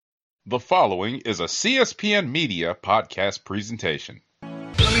The following is a CSPN Media podcast presentation.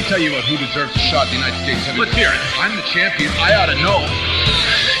 Let me tell you who deserves a shot in the United States heavyweight. Let's hear it. I'm the champion. I ought to know.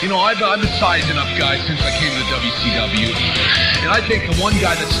 You know, I've been sizing up guys since I came to the WCW. And I think the one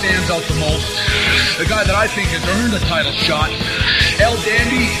guy that stands out the most, the guy that I think has earned a title shot, El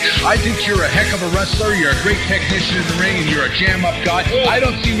Dandy, I think you're a heck of a wrestler. You're a great technician in the ring, and you're a jam-up guy. I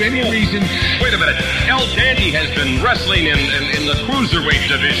don't see any reason. Wait a minute. El Dandy has been wrestling in the cruiserweight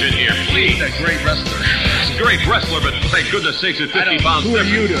division here. Please. He's a great wrestler. He's a great wrestler, but thank goodness sakes at 50 pounds. Who are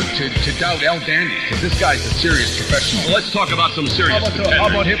you to doubt El Dandy? Because this guy's a serious professional. Well, let's talk about some serious How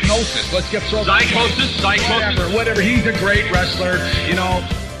about hypnosis? Let's get thrown. Psychosis? Whatever. He's a great wrestler, you know.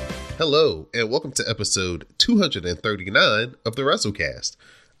 Hello, and welcome to episode 239 of the WrassleCast.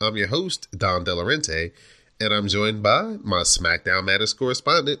 I'm your host, Don Delarente, and I'm joined by my SmackDown Matters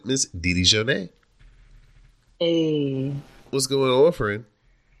correspondent, Miss Didi Jonay. Hey. What's going on, friend?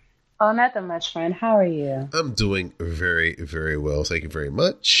 Oh, nothing much, friend. How are you? I'm doing very, very well. Thank you very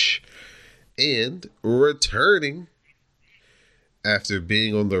much. And returning after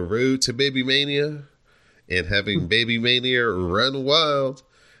being on the road to Baby Mania and having Baby Mania run wild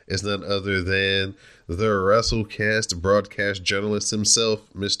is none other than the WrassleCast broadcast journalist himself,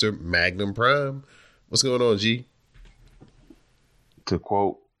 Mr. Magnum Prime. What's going on, G? To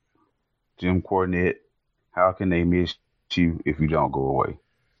quote Jim Cornette, how can they miss you if you don't go away?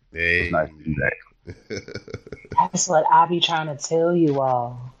 Hey. It's nice to do that. That's what I be trying to tell you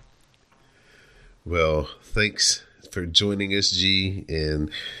all. Well, thanks for joining us, G, and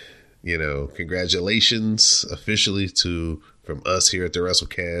congratulations officially from us here at the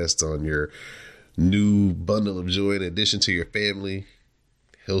WrassleCast on your new bundle of joy in addition to your family,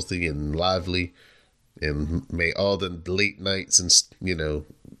 healthy and lively, and may all the late nights and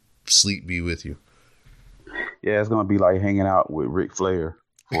sleep be with you. Yeah, it's gonna be like hanging out with Ric Flair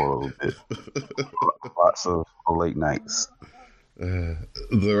for a little bit. Lots of late nights. The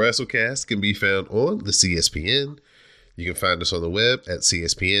WrassleCast can be found on the CSPN. You can find us on the web at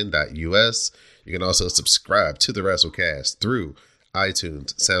cspn.us. You can also subscribe to the WrassleCast through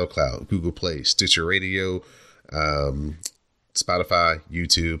iTunes, SoundCloud, Google Play, Stitcher Radio, Spotify,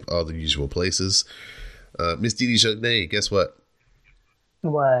 YouTube, all the usual places. Miss Didi Jonay, guess what?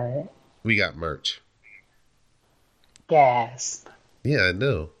 What? We got merch. Gasp. Yeah, I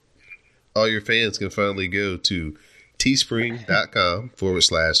know. All your fans can finally go to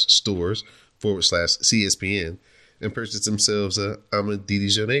teespring.com/stores/CSPN and purchase themselves a I'm a Didi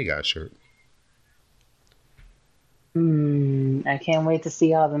Jonay guy shirt. I can't wait to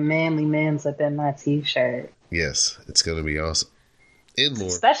see all the manly men's up in my t-shirt. Yes, it's going to be awesome. And more.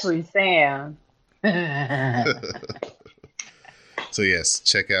 Especially Sam. So yes,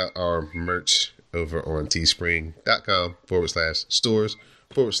 check out our merch over on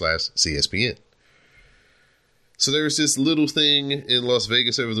teespring.com/stores/CSPN. So there was this little thing in Las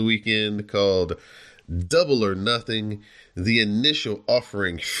Vegas over the weekend called Double or Nothing, the initial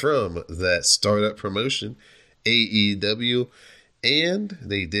offering from that startup promotion, AEW, and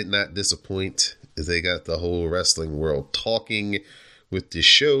they did not disappoint. They got the whole wrestling world talking with this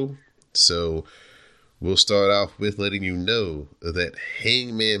show. So we'll start off with letting you know that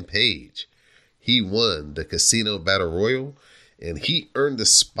Hangman Page, he won the Casino Battle Royal, and he earned a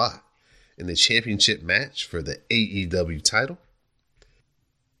spot in the championship match for the AEW title.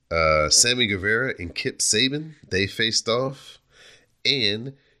 Sammy Guevara and Kip Sabian, they faced off,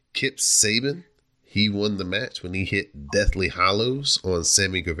 and Kip Sabian, he won the match when he hit Deathly Hollows on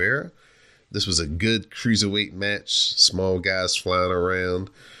Sammy Guevara. This was a good cruiserweight match, small guys flying around.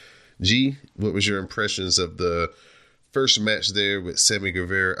 G, what was your impressions of the first match there with Sammy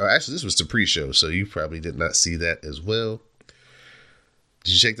Guevara? Oh, actually, this was the pre-show, so you probably did not see that as well.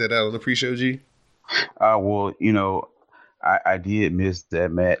 Did you check that out on the pre-show, G? Well, I did miss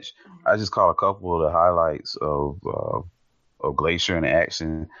that match. I just caught a couple of the highlights of Glacier in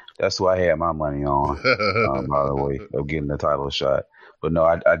action. That's who I had my money on, by the way, of getting the title shot. But no,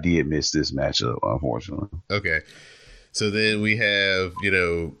 I did miss this matchup, unfortunately. Okay. So then we have,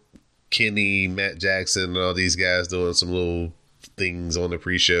 Kenny, Matt Jackson, and all these guys doing some little things on the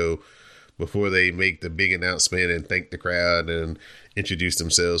pre-show before they make the big announcement and thank the crowd and introduce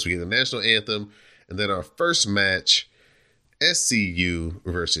themselves. We get the national anthem, and then our first match, SCU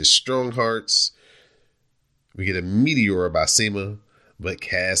versus Strong Hearts. We get a Meteor by Sema, but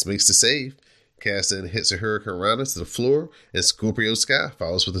Cass makes the save. Cass then hits a Hurricane Rana to the floor, and Scorpio Sky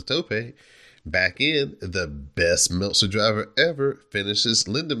follows with a tope. Back in, the best Meltzer driver ever finishes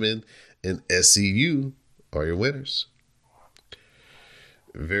Lindemann, and SCU are your winners.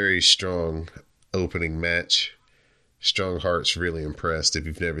 Very strong opening match. Strong Heart's really impressed if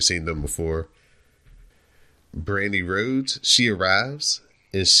you've never seen them before. Brandy Rhodes, she arrives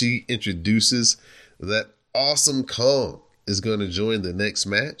and she introduces that Awesome Kong is going to join the next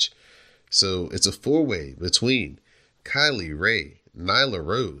match. So it's a 4-way between Kylie Ray, Nyla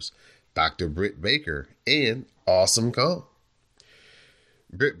Rose, Dr. Britt Baker, and Awesome Kong.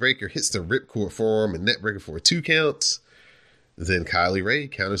 Britt Baker hits the ripcord forearm and neckbreaker for 2 counts. Then Kylie Ray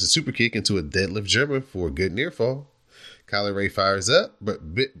counters a super kick into a deadlift German for a good near fall. Kylie Ray fires up,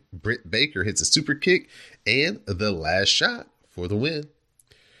 but Britt Baker hits a super kick and the last shot for the win.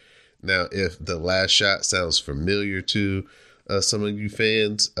 Now, if the last shot sounds familiar to some of you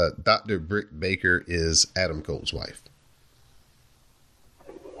fans, Dr. Britt Baker is Adam Cole's wife.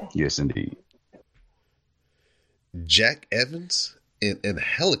 Yes, indeed. Jack Evans and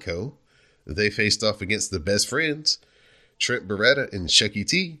Angelico, they faced off against the best friends, Trent Beretta and Chucky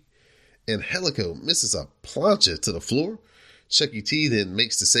T. Angelico misses a plancha to the floor. Chucky T then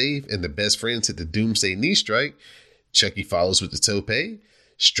makes the save, and the best friends hit the Doomsday knee strike. Chucky follows with the tope.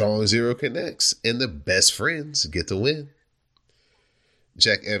 Strong Zero connects, and the best friends get the win.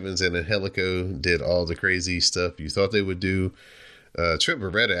 Jack Evans and Angelico did all the crazy stuff you thought they would do. Trent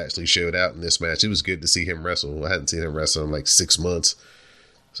Beretta actually showed out in this match. It was good to see him wrestle. I hadn't seen him wrestle in like 6 months,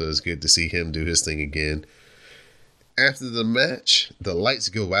 so it's good to see him do his thing again. After the match, the lights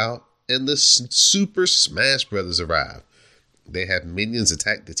go out, and the Super Smash Brothers arrive. They have minions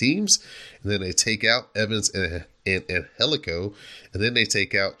attack the teams, and then they take out Evans and Angelico, and then they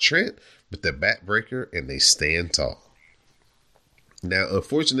take out Trent with the backbreaker, and they stand tall. Now,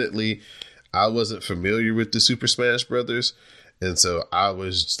 unfortunately, I wasn't familiar with the Super Smash Brothers, and so I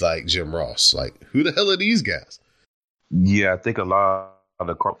was like Jim Ross, like, who the hell are these guys? Yeah, I think a lot of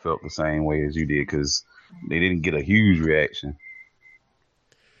the crowd felt the same way as you did because they didn't get a huge reaction.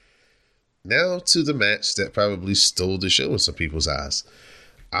 Now to the match that probably stole the show in some people's eyes.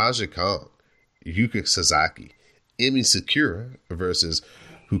 Aja Kong, Yuka Sasaki, Emi Sakura versus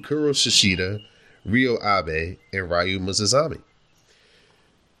Hikaru Shishida, Ryo Abe, and Ryu Mizuzami.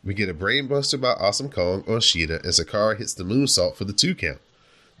 We get a brainbuster by Awesome Kong on Shida, and Sakura hits the moonsault for the 2 count.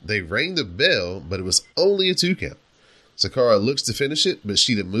 They rang the bell, but it was only a 2 count. Sakura looks to finish it, but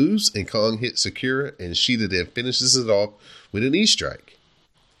Shida moves, and Kong hits Sakura, and Shida then finishes it off with an E-strike.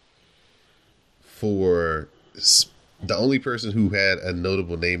 For the only person who had a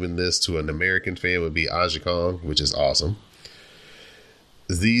notable name in this to an American fan would be Aja Kong, which is awesome.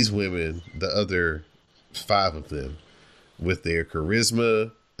 These women, the other 5 of them, with their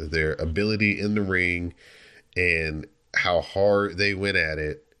charisma, their ability in the ring, and how hard they went at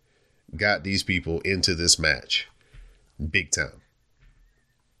it, got these people into this match. Big time.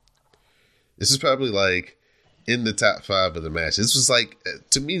 This is probably like in the top 5 of the match. This was like,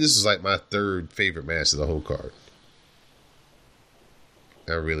 to me, this is like my 3rd favorite match of the whole card.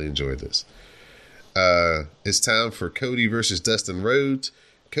 I really enjoyed this. It's time for Cody versus Dustin Rhodes.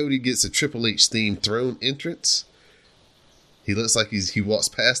 Cody gets a Triple H themed throne entrance. He looks like he walks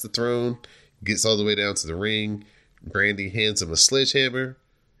past the throne, gets all the way down to the ring. Brandy hands him a sledgehammer.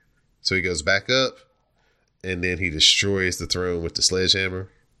 So he goes back up, and then he destroys the throne with the sledgehammer.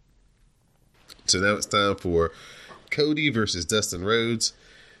 So now it's time for Cody versus Dustin Rhodes.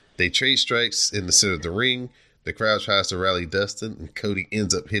 They trade strikes in the center of the ring. The crowd tries to rally Dustin, and Cody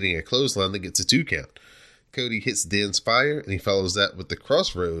ends up hitting a clothesline that gets a 2 count. Cody hits Den's Fire, and he follows that with the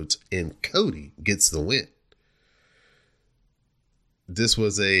Crossroads, and Cody gets the win. This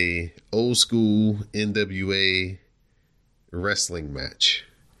was a old school NWA wrestling match.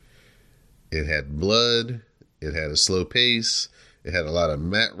 It had blood. It had a slow pace. It had a lot of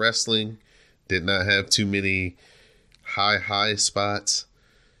mat wrestling. Did not have too many high spots.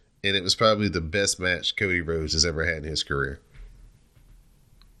 And it was probably the best match Cody Rhodes has ever had in his career.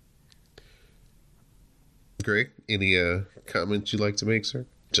 Greg, any comments you'd like to make, sir?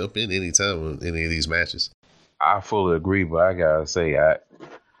 Jump in anytime on any of these matches. I fully agree, but I gotta say,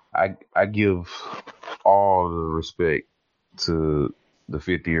 I give all the respect to the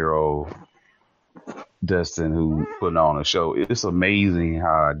 50-year-old Dustin who putting on a show. It's amazing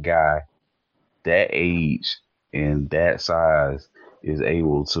how a guy that age and that size is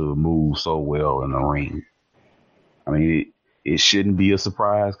able to move so well in the ring. I mean, it shouldn't be a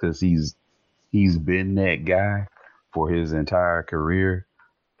surprise because he's been that guy for his entire career,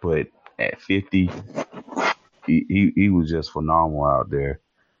 but at 50, he was just phenomenal out there.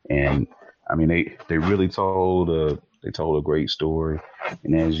 And I mean, they really told a great story.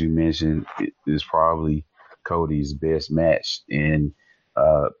 And as you mentioned, it is probably Cody's best match. And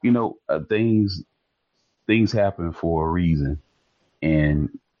things happen for a reason.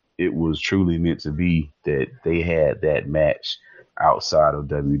 And it was truly meant to be that they had that match outside of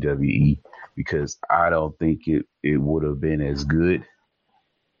WWE, because I don't think it would have been as good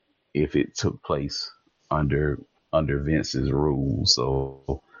if it took place under Vince's rules.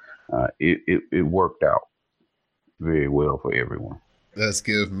 So it worked out very well for everyone. Let's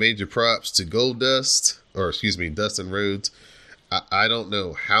give major props to Dustin Rhodes. I don't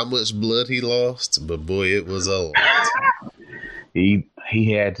know how much blood he lost, but boy, it was a lot.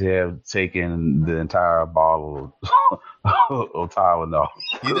 He had to have taken the entire bottle of Tylenol.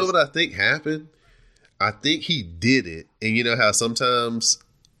 You know what I think happened? I think he did it, and you know how sometimes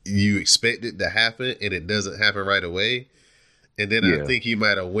you expect it to happen and it doesn't happen right away, and then I think he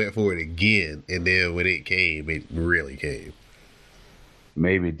might have went for it again, and then when it came, it really came.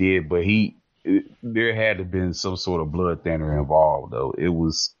 Maybe it did, but there had to have been some sort of blood thinner involved, though. It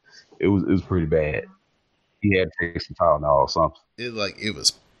was pretty bad. He had to take some Tylenol or something. It like he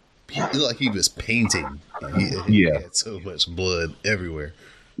was painting. He had so much blood everywhere.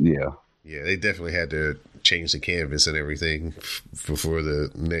 Yeah, they definitely had to change the canvas and everything before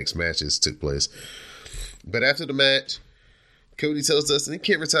the next matches took place. But after the match, Cody tells Dustin he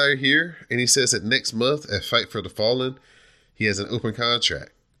can't retire here, and he says that next month at Fight for the Fallen, he has an open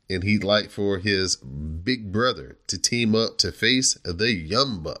contract, and he'd like for his big brother to team up to face the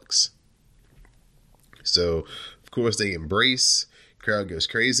Young Bucks. So, of course, they embrace. Crowd goes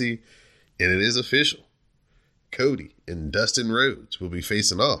crazy, and it is official. Cody and Dustin Rhodes will be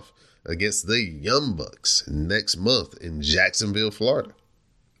facing off against the Young Bucks next month in Jacksonville, Florida.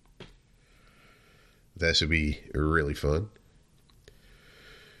 That should be really fun.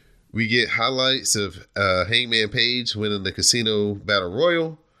 We get highlights of Hangman Page winning the Casino Battle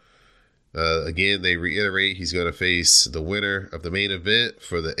Royal. Again, they reiterate he's going to face the winner of the main event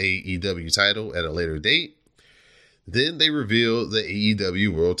for the AEW title at a later date. Then they reveal the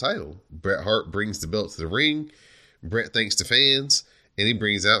AEW World title. Bret Hart brings the belt to the ring. Bret thanks the fans, and he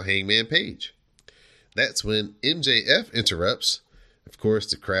brings out Hangman Page. That's when MJF interrupts. Of course,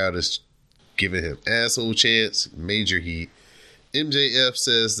 the crowd is giving him asshole chants, major heat. MJF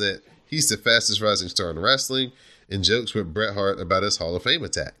says that he's the fastest rising star in wrestling and jokes with Bret Hart about his Hall of Fame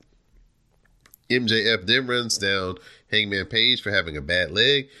attack. MJF then runs down Hangman Page for having a bad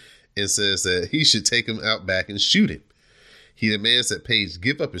leg and says that he should take him out back and shoot him. He demands that Page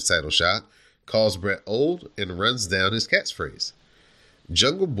give up his title shot, calls Bret old, and runs down his catchphrase.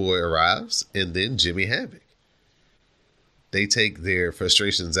 Jungle Boy arrives, and then Jimmy Havoc. They take their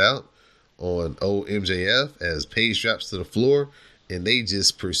frustrations out on old MJF as Page drops to the floor, and they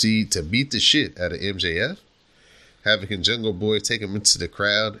just proceed to beat the shit out of MJF. Havoc and Jungle Boy take him into the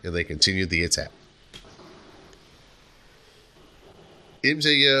crowd, and they continue the attack.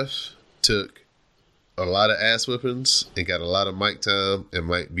 MJF took a lot of ass whippings and got a lot of mic time and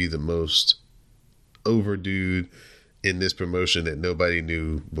might be the most over dude in this promotion that nobody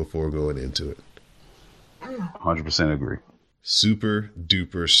knew before going into it. 100% agree. Super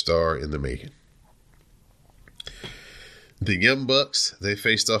duper star in the making. The Young Bucks, they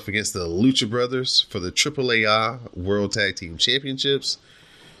faced off against the Lucha Brothers for the AAA World Tag Team Championships.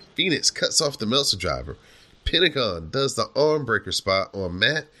 Phoenix cuts off the Meltzer driver. Pentagon does the arm breaker spot on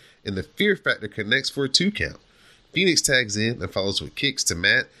Matt, and the Fear Factor connects for a 2 count. Phoenix tags in and follows with kicks to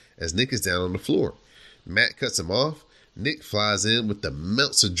Matt as Nick is down on the floor. Matt cuts him off. Nick flies in with the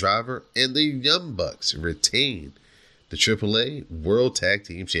Meltzer driver, and the Young Bucks retain the AAA World Tag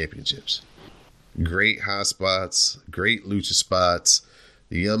Team Championships. Great high spots, great lucha spots.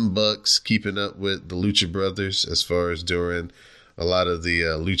 The Young Bucks keeping up with the Lucha Brothers as far as during a lot of the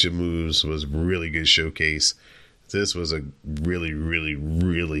lucha moves was really good showcase. This was a really, really,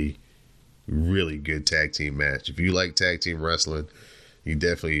 really, really good tag team match. If you like tag team wrestling, you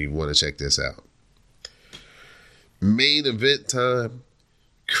definitely want to check this out. Main event time.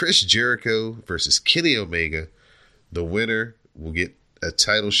 Chris Jericho versus Kenny Omega. The winner will get a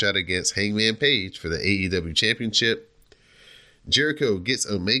title shot against Hangman Page for the AEW Championship. Jericho gets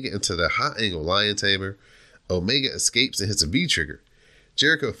Omega into the hot angle lion tamer. Omega escapes and hits a V-trigger.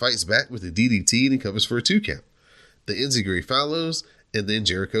 Jericho fights back with the DDT and covers for a 2 count. The enziguri follows, and then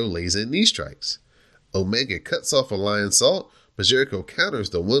Jericho lays in knee strikes. Omega cuts off a lion salt, but Jericho counters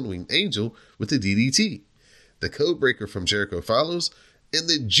the one-winged angel with the DDT. The codebreaker from Jericho follows, and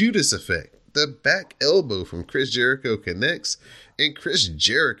the Judas effect, the back elbow from Chris Jericho connects, and Chris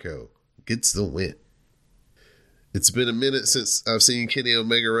Jericho gets the win. It's been a minute since I've seen Kenny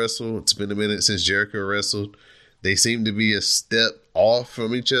Omega wrestle. It's been a minute since Jericho wrestled. They seem to be a step off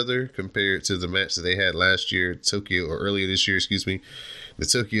from each other compared to the match that they had last year, earlier this year, the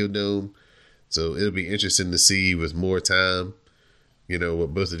Tokyo Dome. So it'll be interesting to see with more time,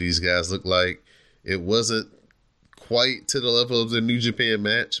 what both of these guys look like. It wasn't quite to the level of the New Japan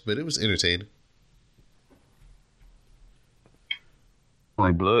match, but it was entertaining.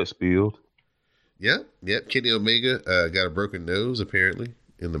 Only blood spilled. Yep. Kenny Omega got a broken nose apparently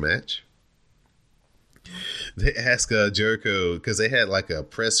in the match. They asked Jericho because they had like a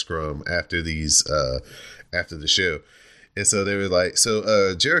press scrum after the show, and so they were like,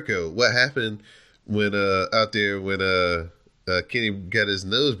 "So Jericho, what happened when out there when Kenny got his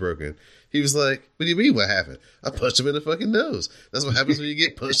nose broken?" He was like, "What do you mean? What happened? I punched him in the fucking nose. That's what happens when you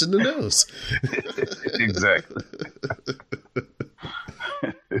get punched in the nose." Exactly.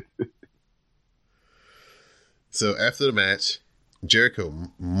 So after the match,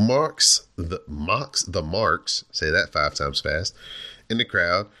 Jericho mocks the marks, say that 5 times fast, in the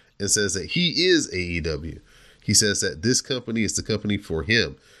crowd and says that he is AEW. He says that this company is the company for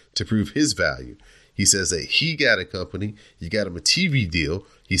him to prove his value. He says that he got a company, he got him a TV deal,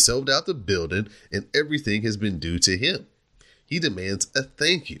 he sold out the building, and everything has been due to him. He demands a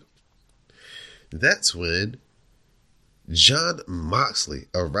thank you. That's when Jon Moxley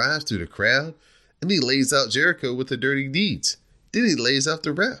arrives through the crowd and he lays out Jericho with the dirty deeds. Then he lays out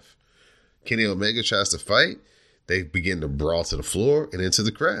the ref. Kenny Omega tries to fight. They begin to brawl to the floor and into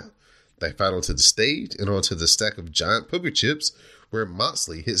the crowd. They fight onto the stage and onto the stack of giant poker chips where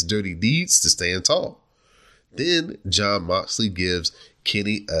Moxley hits dirty deeds to stand tall. Then Jon Moxley gives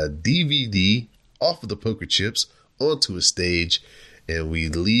Kenny a DVD off of the poker chips onto a stage, and we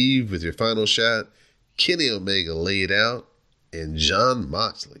leave with your final shot. Kenny Omega laid out and Jon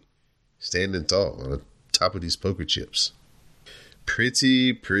Moxley standing tall on the top of these poker chips.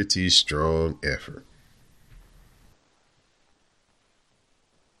 Pretty strong effort.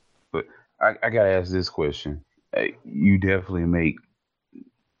 But I gotta ask this question. You definitely make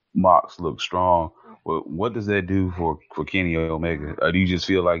Mox look strong. But what does that do for Kenny Omega? Do you just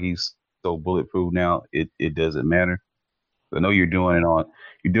feel like he's so bulletproof now? It doesn't matter. I know you're doing it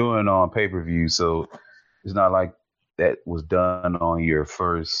on pay-per-view, so it's not like that was done on your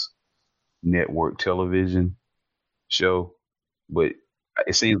first network television show. But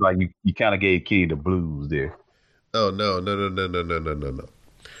it seems like you kind of gave Kenny the blues there. Oh no.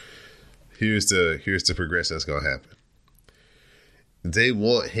 Here's the progression that's gonna happen. They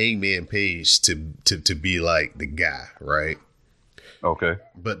want Hangman Page to be like the guy, right? Okay.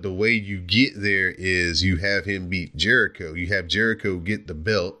 But the way you get there is you have him beat Jericho. You have Jericho get the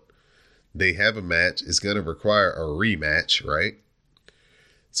belt. They have a match. It's gonna require a rematch, right?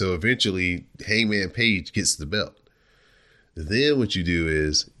 So eventually Hangman Page gets the belt. Then what you do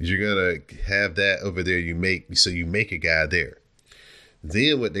is you're going to have that over there. You make a guy there.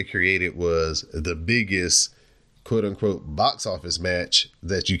 Then what they created was the biggest quote unquote box office match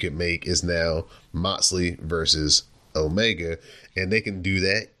that you can make is now Moxley versus Omega. And they can do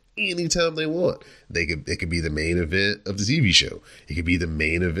that anytime they want. It could be the main event of the TV show. It could be the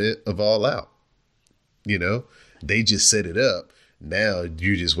main event of All Out. They just set it up. Now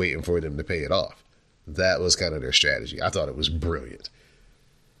you're just waiting for them to pay it off. That was kind of their strategy. I thought it was brilliant.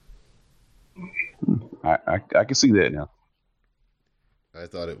 I can see that now. I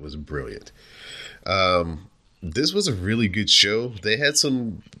thought it was brilliant. This was a really good show. They had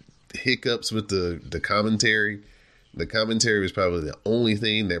some hiccups with the commentary. The commentary was probably the only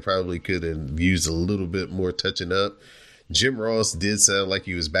thing that probably could have used a little bit more touching up. Jim Ross did sound like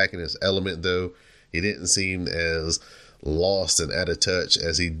he was back in his element, though. He didn't seem as lost and out of touch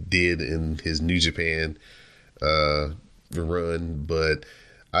as he did in his New Japan run, but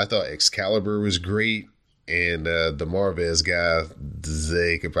I thought Excalibur was great, and the Marvez guy,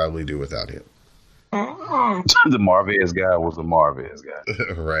 they could probably do without him. The Marvez guy was the Marvez guy.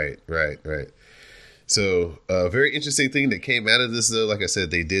 Right. So a very interesting thing that came out of this, though, like I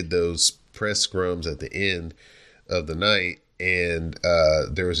said, they did those press scrums at the end of the night, and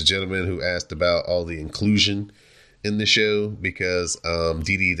there was a gentleman who asked about all the inclusion in the show because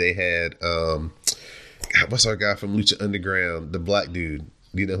DD, they had what's our guy from Lucha Underground, the black dude.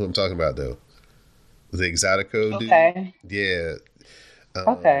 You know who I'm talking about, though? The Exotico dude. Okay. Yeah.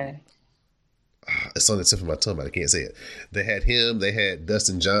 Okay. It's on the tip of my tongue, but I can't say it. They had him. They had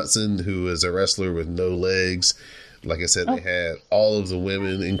Dustin Johnson, who is a wrestler with no legs. Like I said, they had all of the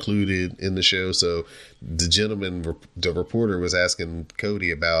women included in the show. So the gentleman, the reporter, was asking Cody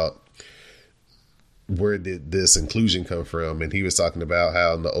about where did this inclusion come from, and he was talking about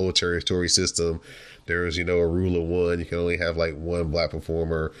how in the old territory system there was, a rule of one. You can only have like one black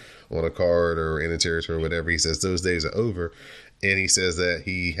performer on a card or in a territory or whatever. He says those days are over, and he says that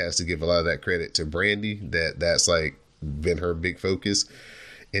he has to give a lot of that credit to Brandy, that's like been her big focus.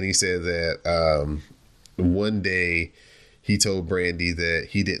 And he said that one day he told Brandy that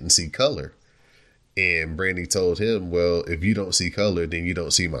he didn't see color. And Brandy told him, well, if you don't see color, then you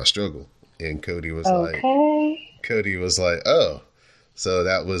don't see my struggle. And Cody was like, oh. So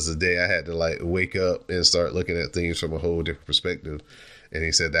that was the day I had to like wake up and start looking at things from a whole different perspective. And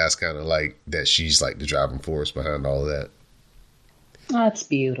he said that's kind of like that she's like the driving force behind all of that. That's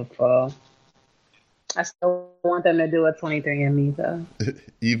beautiful. I still want them to do a 23andMe though.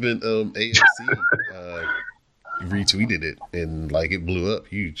 Even AFC retweeted it and like it blew up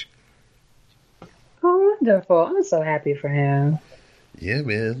huge. Oh, wonderful. I'm so happy for him. Yeah,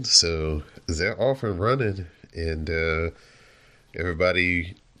 man. So they're off and running, and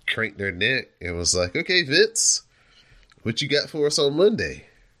everybody cranked their neck and was like, okay, Vince, what you got for us on Monday?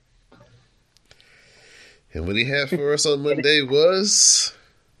 And what he had for us on Monday was...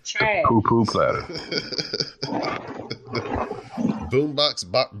 Trash. Poo-poo platter. Boombox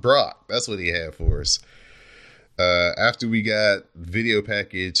Brock. That's what he had for us. After we got video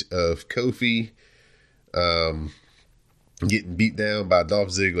package of Kofi getting beat down by Dolph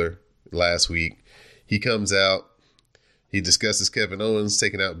Ziggler last week, he comes out. He discusses Kevin Owens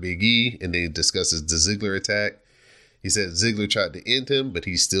taking out Big E, and then he discusses the Ziggler attack. He said Ziggler tried to end him, but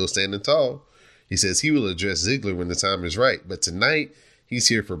he's still standing tall. He says he will address Ziggler when the time is right, but tonight he's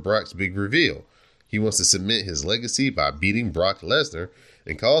here for Brock's big reveal. He wants to cement his legacy by beating Brock Lesnar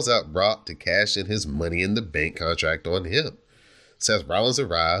and calls out Brock to cash in his Money in the Bank contract on him. Seth Rollins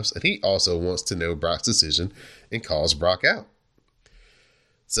arrives, and he also wants to know Brock's decision and calls Brock out.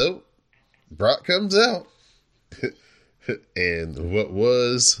 So, Brock comes out. And what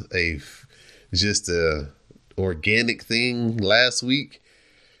was just a organic thing last week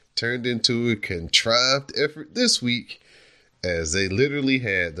turned into a contrived effort this week, as they literally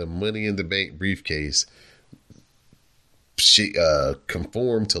had the Money in the Bank briefcase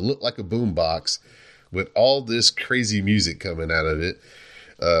conformed to look like a boombox with all this crazy music coming out of it.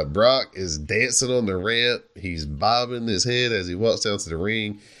 Brock is dancing on the ramp. He's bobbing his head as he walks down to the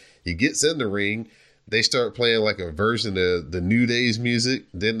ring. He gets in the ring. They start playing like a version of the New Day's music.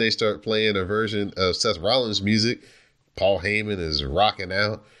 Then they start playing a version of Seth Rollins' music. Paul Heyman is rocking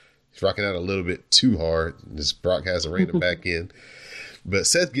out. He's rocking out a little bit too hard. This Brock has to rein him back in. But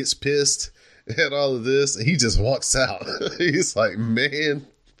Seth gets pissed at all of this, and he just walks out. He's like, man,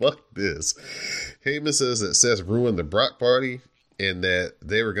 fuck this. Heyman says that Seth ruined the Brock party and that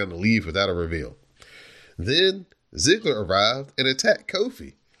they were going to leave without a reveal. Then Ziggler arrived and attacked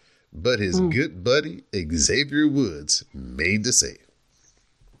Kofi. But his good buddy, Xavier Woods, made the save.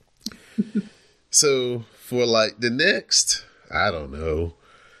 So, for like the next, I don't know.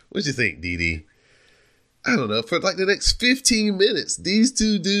 What do you think, Dee? I don't know. For like the next 15 minutes, these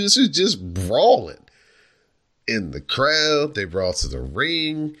two dudes are just brawling. In the crowd, they brawl to the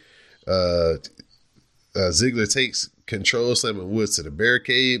ring. Ziggler takes control, slamming Woods to the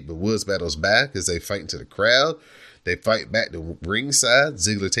barricade, but Woods battles back as they fight into the crowd. They fight back to ringside.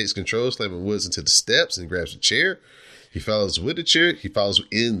 Ziggler takes control, slamming Woods into the steps and grabs a chair. He follows with the chair. He follows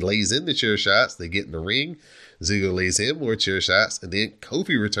in, lays in the chair shots. They get in the ring. Ziggler lays in more chair shots, and then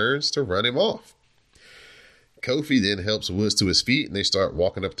Kofi returns to run him off. Kofi then helps Woods to his feet, and they start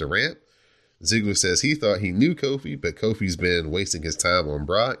walking up the ramp. Ziggler says he thought he knew Kofi, but Kofi's been wasting his time on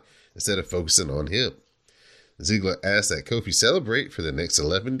Brock instead of focusing on him. Ziggler asks that Kofi celebrate for the next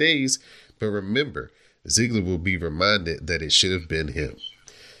 11 days, but remember, Ziggler will be reminded that it should have been him.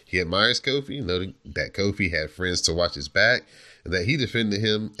 He admires Kofi, noting that Kofi had friends to watch his back, and that he defended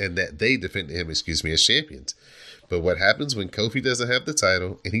him, and that they defended him, as champions. But what happens when Kofi doesn't have the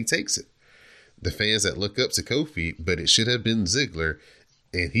title and he takes it? The fans that look up to Kofi, but it should have been Ziggler,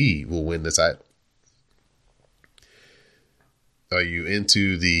 and he will win the title. Are you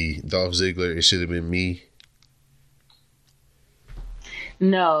into the Dolph Ziggler, it should have been me?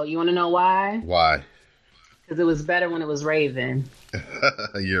 No, you want to know why? Why? Because it was better when it was Raven.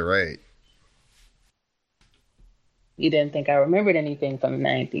 You're right. You didn't think I remembered anything from the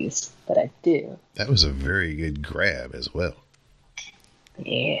 90s, but I do. That was a very good grab as well.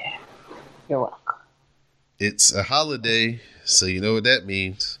 Yeah. You're welcome. It's a holiday, so you know what that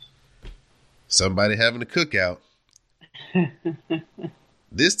means. Somebody having a cookout.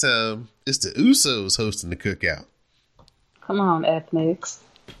 This time, it's the Usos hosting the cookout. Come on, ethnics.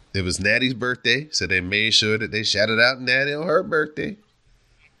 It was Natty's birthday, so they made sure that they shouted out Natty on her birthday.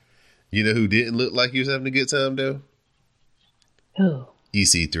 You know who didn't look like he was having a good time, though? Who?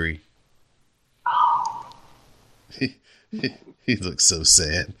 EC3. Oh. He looks so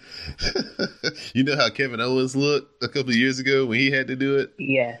sad. You know how Kevin Owens looked a couple of years ago when he had to do it?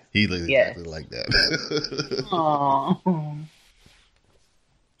 Yeah. He looked exactly like that.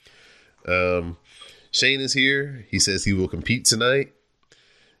 Aww. Shane is here. He says he will compete tonight.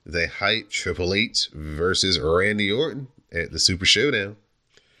 They hype Triple H versus Randy Orton at the Super Showdown.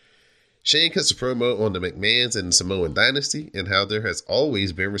 Shane cuts a promo on the McMahons and the Samoan Dynasty and how there has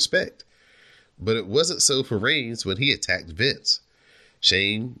always been respect. But it wasn't so for Reigns when he attacked Vince.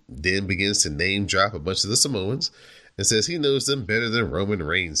 Shane then begins to name drop a bunch of the Samoans and says he knows them better than Roman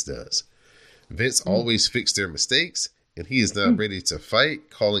Reigns does. Vince always fixed their mistakes, and he is not ready to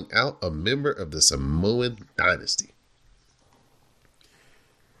fight, calling out a member of the Samoan Dynasty.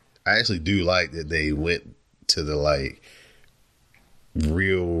 I actually do like that they went to the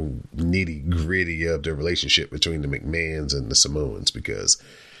real nitty gritty of the relationship between the McMahons and the Samoans, because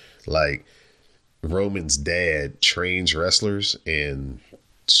Roman's dad trains wrestlers and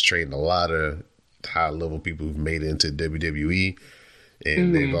trained a lot of high level people who've made it into WWE,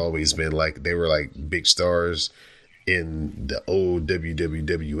 and they've always been they were big stars in the old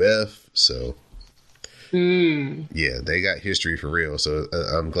WWF. So yeah, they got history for real. So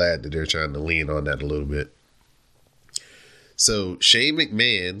I'm glad that they're trying to lean on that a little bit. So Shane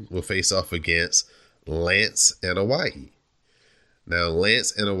McMahon will face off against Lance Anoa'i. Now,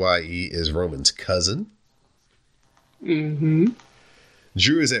 Lance Anoa'i is Roman's cousin. Drew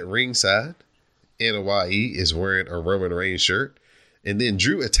is at ringside. Anoa'i is wearing a Roman Reigns shirt. And then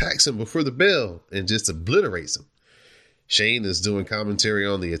Drew attacks him before the bell and just obliterates him. Shane is doing commentary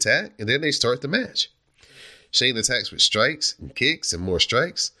on the attack, and then they start the match. Shane attacks with strikes and kicks and more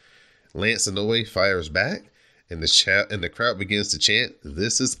strikes. Lance Anoa'i fires back, and the crowd begins to chant,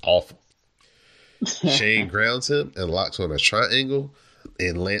 "This is awful." Shane grounds him and locks on a triangle,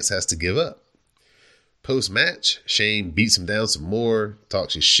 and Lance has to give up. Post-match, Shane beats him down some more,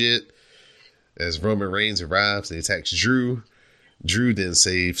 talks his shit. As Roman Reigns arrives and attacks Drew, Drew then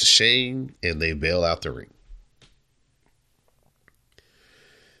saves Shane, and they bail out the ring.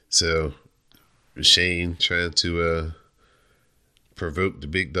 So, Shane trying to provoke the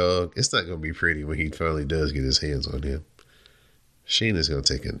big dog. It's not going to be pretty when he finally does get his hands on him. Shane is going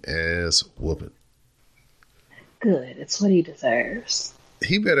to take an ass whooping. Good. It's what he deserves.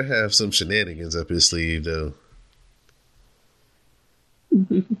 He better have some shenanigans up his sleeve, though.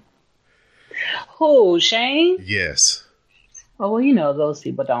 Who, Shane? Yes. Oh, well, those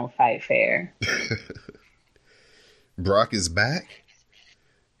people don't fight fair. Brock is back.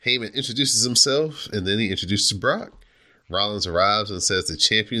 Heyman introduces himself, and then he introduces Brock. Rollins arrives and says the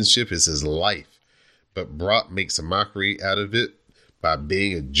championship is his life, but Brock makes a mockery out of it by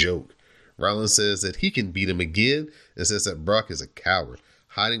being a joke. Rollins says that he can beat him again and says that Brock is a coward,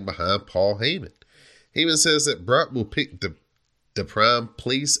 hiding behind Paul Heyman. Heyman says that Brock will pick the prime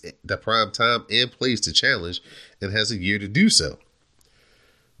time and place to challenge and has a year to do so.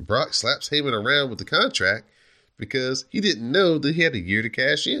 Brock slaps Heyman around with the contract because he didn't know that he had a year to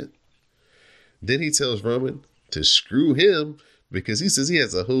cash in. Then he tells Roman to screw him because he says he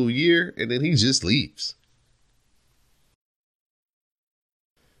has a whole year, and then he just leaves.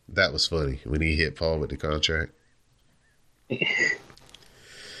 That was funny when he hit Paul with the contract.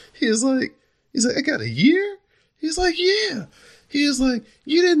 He's like, I got a year? He's like, yeah. He was like,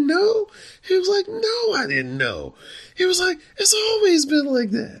 you didn't know? He was like, no, I didn't know. He was like, it's always been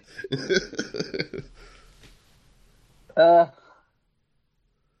like that.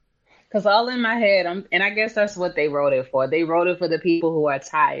 Because all in my head, and I guess that's what they wrote it for. They wrote it for the people who are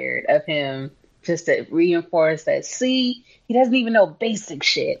tired of him, just to reinforce that, see, he doesn't even know basic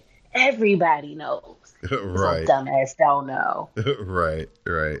shit. Everybody knows. Right. Some dumbass don't know. Right.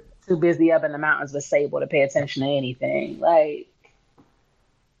 Too busy up in the mountains with Sable to pay attention to anything.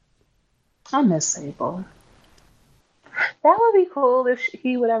 I miss Sable. That would be cool if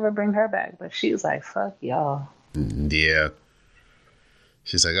he would ever bring her back. But she was like, fuck y'all. Yeah.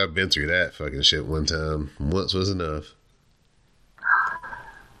 She's like, I've been through that fucking shit one time. Once was enough.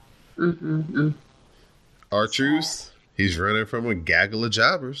 R-Truth, he's running from a gaggle of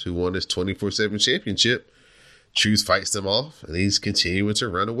jobbers who won his 24/7 championship. Truth fights them off, and he's continuing to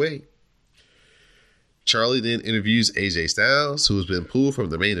run away. Charlie then interviews AJ Styles, who has been pulled from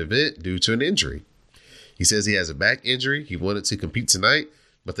the main event due to an injury. He says he has a back injury. He wanted to compete tonight,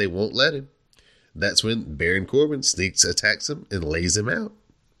 but they won't let him. That's when Baron Corbin sneaks, attacks him, and lays him out.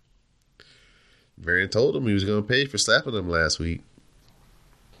 Baron told him he was going to pay for slapping him last week.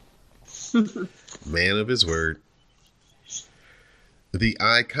 Man of his word. The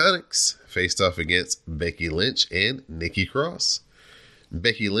Iconics faced off against Becky Lynch and Nikki Cross.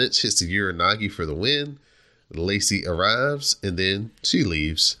 Becky Lynch hits the Uranagi for the win. Lacey arrives, and then she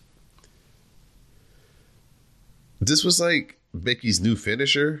leaves. This was Becky's new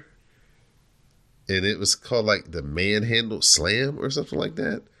finisher. And it was called the manhandle slam or something like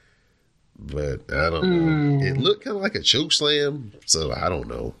that. but I don't know. It looked kind of like a choke slam, so I don't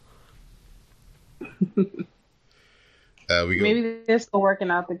know. Maybe they're still working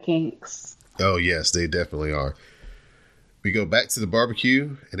out the kinks. Oh, yes, they definitely are. We go back to the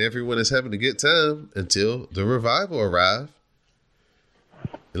barbecue, and everyone is having a good time until the Revival arrive.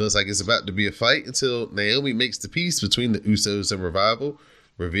 It looks like it's about to be a fight until Naomi makes the peace between the Usos and Revival,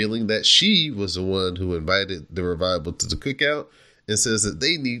 revealing that she was the one who invited the Revival to the cookout and says that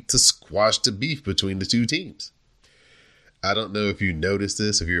they need to squash the beef between the two teams. I don't know if you noticed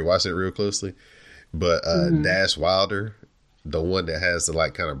this, if you're watching it real closely, but Dash Wilder, the one that has the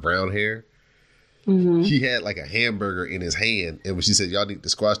like kind of brown hair, he had like a hamburger in his hand, and when she said y'all need to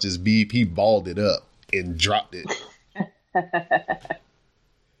squash this beef, he balled it up and dropped it.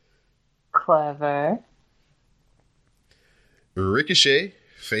 Clever. Ricochet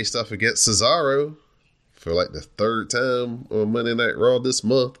faced off against Cesaro for like the third time on Monday Night Raw this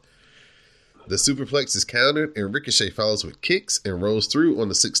month. The superplex is countered, and Ricochet follows with kicks and rolls through on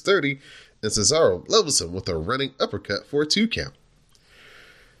the 630, and Cesaro levels him with a running uppercut for a 2 count.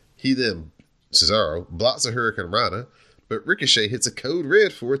 Cesaro blocks a Hurricane Rana, but Ricochet hits a code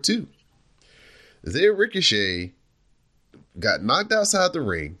red for a 2. Then Ricochet got knocked outside the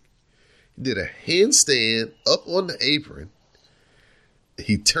ring. He did a handstand up on the apron.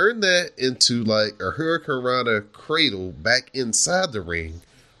 He turned that into like a Hurricane Rana cradle back inside the ring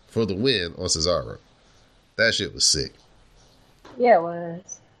for the win on Cesaro. That shit was sick. Yeah, it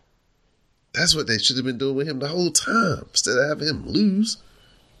was. That's what they should have been doing with him the whole time, instead of having him lose.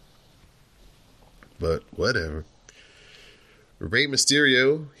 But whatever. Rey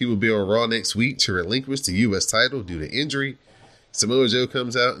Mysterio, he will be on Raw next week to relinquish the U.S. title due to injury. Samoa Joe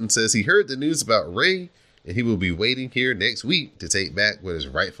comes out and says he heard the news about Rey, and he will be waiting here next week to take back what is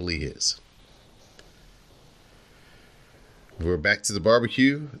rightfully his. We're back to the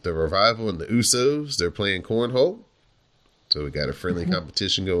barbecue. The Revival and the Usos, they're playing cornhole. So we got a friendly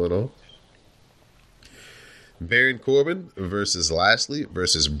competition going on. Baron Corbin versus Lashley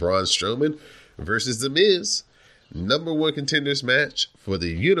versus Braun Strowman versus The Miz. Number 1 contenders match for the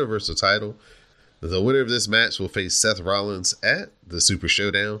Universal title. The winner of this match will face Seth Rollins at the Super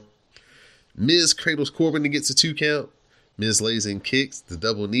Showdown. Miz cradles Corbin and gets a 2 count. Miz lays in kicks, the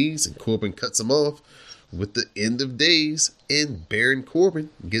double knees, and Corbin cuts him off with the end of days. And Baron Corbin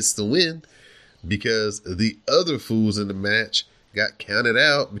gets the win because the other fools in the match got counted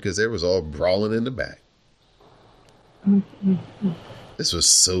out because they was all brawling in the back. This was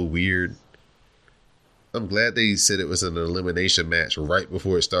so weird. I'm glad they said it was an elimination match right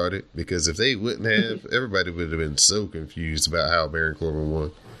before it started, because if they wouldn't have, everybody would have been so confused about how Baron Corbin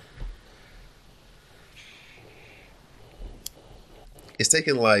won. It's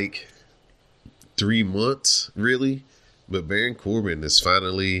taken like 3 months, really, but Baron Corbin has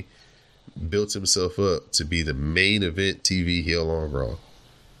finally built himself up to be the main event TV heel on Raw.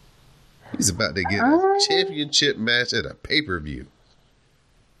 He's about to get a championship match at a pay-per-view.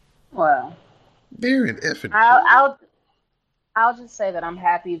 Well, Baron effing. I'll just say that I'm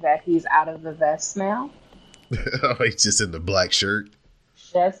happy that he's out of the vest now. Oh, he's just in the black shirt.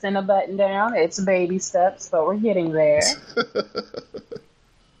 Just in a button down. It's baby steps, but we're getting there.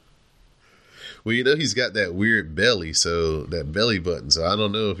 Well, you know, he's got that weird belly, so that belly button. So I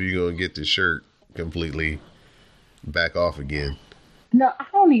don't know if you're going to get the shirt completely back off again. No, I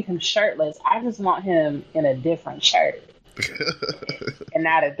don't need him shirtless. I just want him in a different shirt. And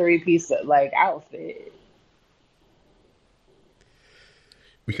not a 3-piece like outfit.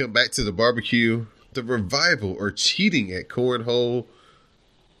 We come back to the barbecue. The Revival are cheating at cornhole.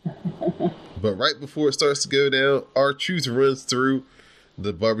 But right before it starts to go down, R-Truth runs through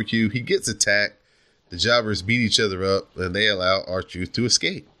the barbecue. He gets attacked. The jobbers beat each other up, and they allow R-Truth to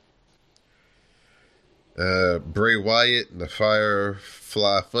escape. Bray Wyatt and the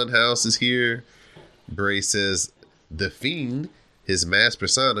Firefly Funhouse is here. Bray says the Fiend, his masked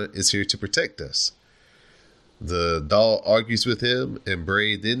persona, is here to protect us. The doll argues with him, and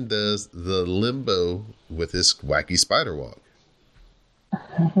Bray then does the limbo with his wacky spider walk.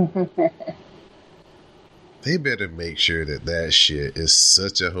 They better make sure that shit is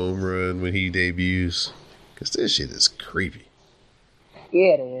such a home run when he debuts, because this shit is creepy.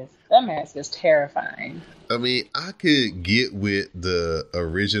 Yeah, it is. That mask is terrifying. I mean, I could get with the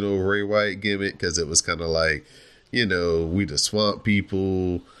original Ray Wyatt gimmick because it was kind of like, you know, we the swamp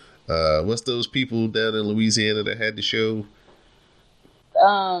people. What's those people down in Louisiana that had the show?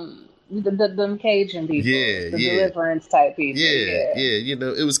 The Cajun people. Yeah, the Deliverance type people. Yeah. You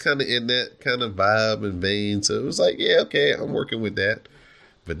know, it was kind of in that kind of vibe and vein. So it was like, yeah, okay, I'm working with that.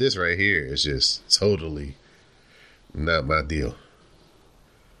 But this right here is just totally not my deal.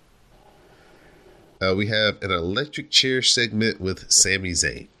 We have an electric chair segment with Sami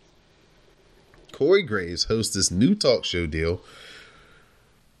Zayn. Corey Graves hosts this new talk show deal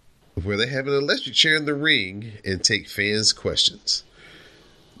where they have an electric chair in the ring and take fans' questions.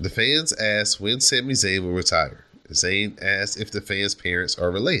 The fans ask when Sami Zayn will retire. Zayn asks if the fans' parents are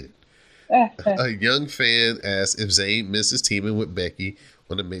related. A young fan asks if Zayn misses teaming with Becky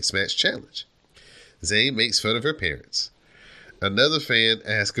on the Mixed Match Challenge. Zayn makes fun of her parents. Another fan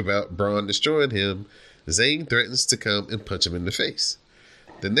asks about Braun destroying him. Zayn threatens to come and punch him in the face.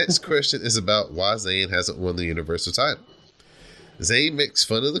 The next question is about why Zayn hasn't won the Universal title. Zayn makes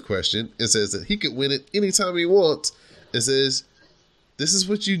fun of the question and says that he could win it anytime he wants, and says, "This is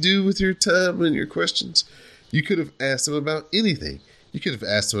what you do with your time and your questions. You could have asked him about anything. You could have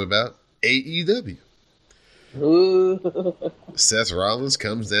asked him about AEW." Seth Rollins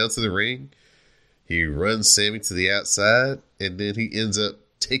comes down to the ring. He runs Sami to the outside, and then he ends up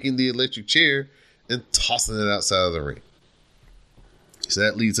taking the electric chair and tossing it outside of the ring. So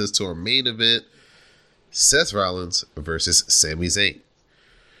that leads us to our main event, Seth Rollins versus Sami Zayn.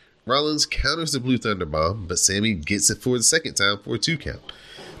 Rollins counters the Blue Thunder Bomb, but Sami gets it for the second time for a 2 count.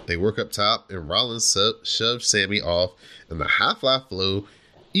 They work up top, and Rollins shoves Sami off, and the high fly flow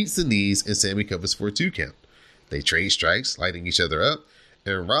eats the knees, and Sami covers for a 2 count. They trade strikes, lighting each other up,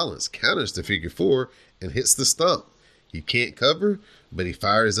 and Rollins counters the figure 4 and hits the stomp. He can't cover, but he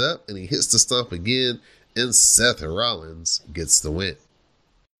fires up, and he hits the stomp again, and Seth Rollins gets the win.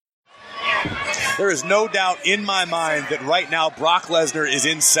 There is no doubt in my mind that right now Brock Lesnar is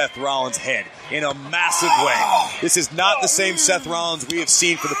in Seth Rollins' head in a massive way. This is not the same Seth Rollins we have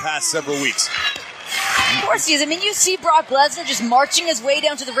seen for the past several weeks. Of course he is. I mean, you see Brock Lesnar just marching his way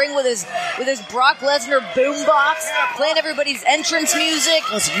down to the ring with his Brock Lesnar boombox, playing everybody's entrance music.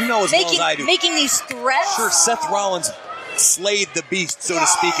 Listen, you know as well as I do. Making these threats. Sure, Seth Rollins slayed the beast, so to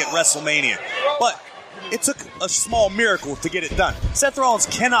speak, at WrestleMania. But it took a small miracle to get it done. Seth Rollins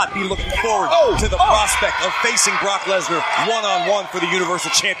cannot be looking forward to the prospect of facing Brock Lesnar one-on-one for the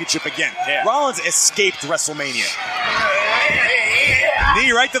Universal Championship again. Yeah. Rollins escaped WrestleMania.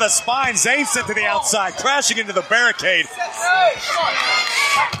 Knee right to the spine. Zayn sent to the outside, crashing into the barricade.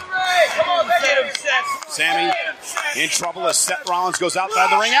 Sami in trouble as Seth Rollins goes outside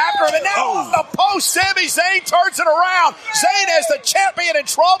the ring after him. And now off the post, Sami Zayn turns it around. Zayn has the champion in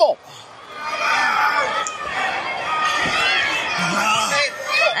trouble.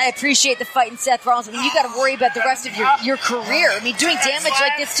 I appreciate the fight in Seth Rollins. I mean, you got to worry about the rest of your career. I mean, doing damage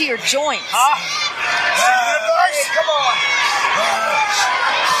like this to your joints. Come on.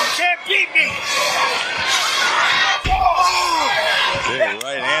 You can't beat me. Big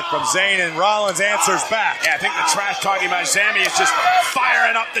right hand from Zayn, and Rollins answers back. Yeah, I think the trash talking about Sami is just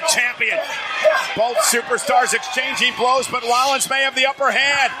firing up the champion. Both superstars exchanging blows, but Rollins may have the upper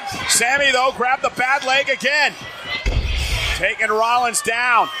hand. Sami, though, grabbed the bad leg again. Taking Rollins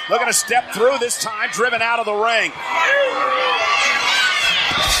down. Looking to step through this time, driven out of the ring.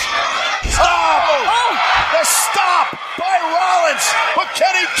 Stop! The stop by Rollins, but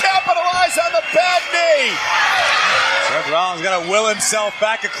can he capitalize on the bad knee? Seth Rollins got to will himself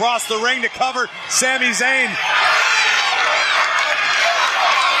back across the ring to cover Sami Zayn.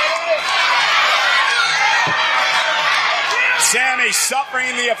 Sami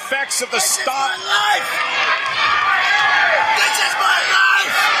suffering the effects of the stomp. This is my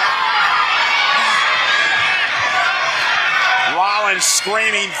life! Rollins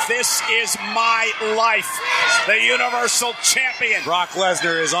screaming, "This is my life." The Universal Champion. Brock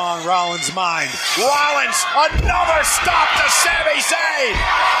Lesnar is on Rollins' mind. Rollins, another stop to Sami Zayn.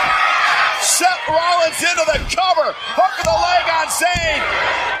 Seth Rollins into the cover. Hook of the leg on Zayn.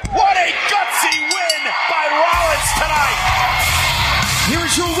 What a gutsy win by Rollins tonight. Here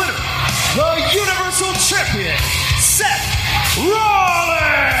is your winner, the Universal Champion, Seth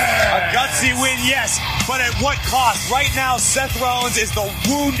Rollins! A gutsy win, yes, but at what cost? Right now, Seth Rollins is the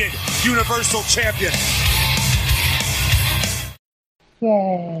wounded Universal Champion.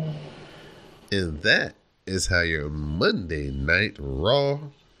 Yay. And that is how your Monday Night Raw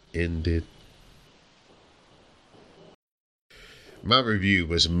ended. My review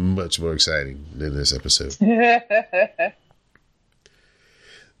was much more exciting than this episode.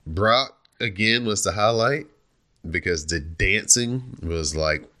 Brock, again, was the highlight because the dancing was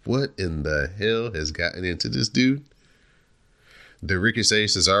like, what in the hell has gotten into this dude? The Ricochet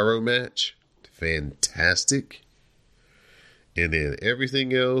Cesaro match, fantastic. And then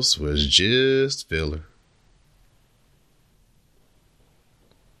everything else was just filler.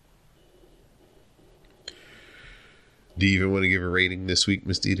 Do you even want to give a rating this week,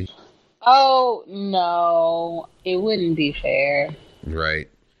 Miss Didi? Oh, no. It wouldn't be fair. Right.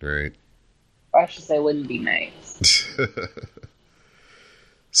 Or I should say, wouldn't be nice.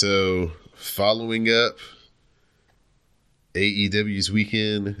 So, following up AEW's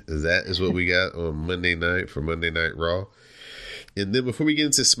weekend, that is what we got on Monday night for Monday Night Raw. And then before we get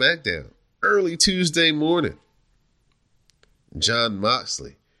into SmackDown, early Tuesday morning, Jon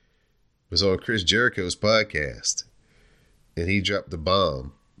Moxley was on Chris Jericho's podcast, and he dropped the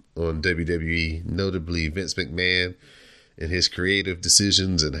bomb on WWE, notably Vince McMahon and his creative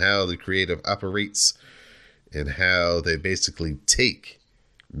decisions and how the creative operates and how they basically take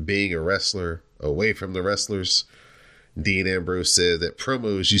being a wrestler away from the wrestlers. Dean Ambrose said that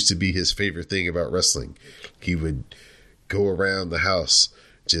promos used to be his favorite thing about wrestling. He would go around the house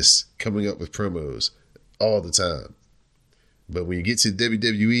just coming up with promos all the time. But when you get to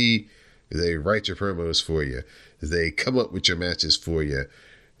WWE, they write your promos for you. They come up with your matches for you.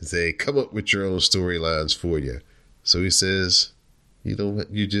 They come up with your own storylines for you. So he says,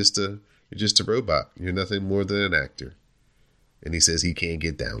 you're just a robot. You're nothing more than an actor. And he says he can't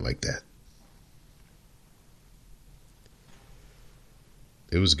get down like that.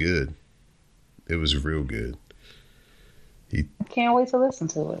 It was good. It was real good. I can't wait to listen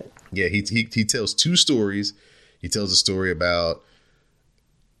to it. Yeah, he tells two stories. He tells a story about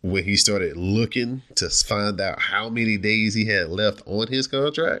when he started looking to find out how many days he had left on his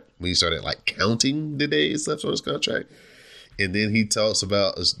contract. When he started counting the days left on his contract. And then he talks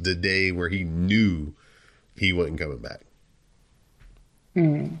about the day where he knew he wasn't coming back.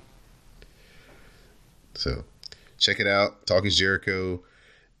 So check it out. Talk is Jericho.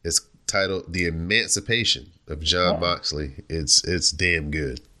 It's titled The Emancipation of Jon Moxley. It's damn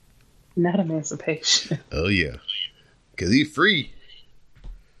good. Not emancipation. Oh yeah. Cause he's free.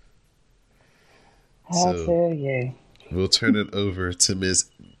 I tell you. We'll turn it over to Miss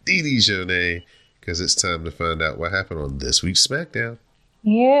Dee Jonay because it's time to find out what happened on this week's SmackDown.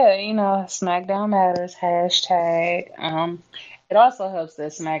 Yeah, SmackDown matters, hashtag. It also helps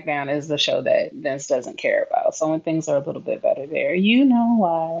that SmackDown is the show that Vince doesn't care about. So when things are a little bit better there, you know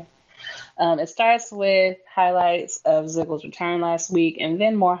why. It starts with highlights of Ziggler's return last week and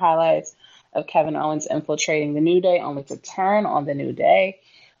then more highlights of Kevin Owens infiltrating the New Day only to turn on the New Day.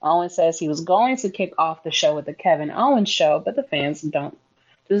 Owens says he was going to kick off the show with the Kevin Owens show, but the fans don't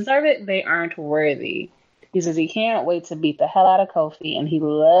deserve it. They aren't worthy. He says he can't wait to beat the hell out of Kofi, and he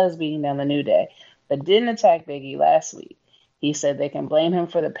loves beating down the New Day, but didn't attack Big E last week. He said they can blame him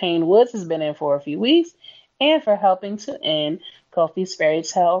for the pain Woods has been in for a few weeks and for helping to end Kofi's fairy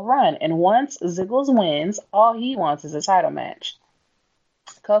tale run. And once Ziggles wins, all he wants is a title match.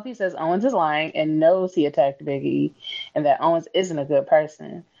 Kofi says Owens is lying and knows he attacked Big E and that Owens isn't a good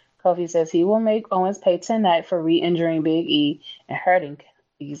person. Kofi says he will make Owens pay tonight for re-injuring Big E and hurting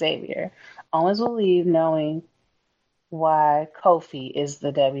Xavier. Owens will leave knowing why Kofi is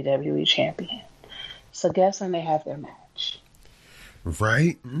the WWE champion. So guess when they have their match?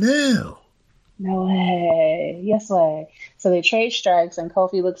 Right now. No way. Yes way. So they trade strikes and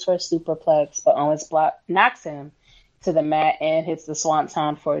Kofi looks for a superplex, but Owens knocks him to the mat and hits the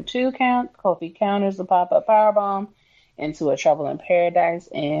swanton for a 2 count. Kofi counters the pop-up powerbomb into a Trouble in Paradise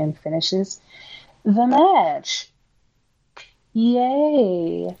and finishes the match.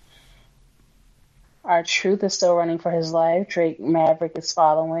 Yay. R-Truth is still running for his life. Drake Maverick is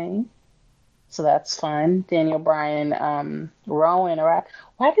following. So that's fun. Daniel Bryan, Rowan.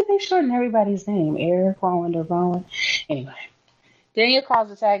 Why did they shorten everybody's name? Eric, Rowan, or Rowan? Anyway. Daniel calls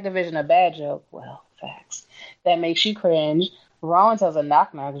the tag division a bad joke. Well, facts. That makes you cringe. Rowan tells a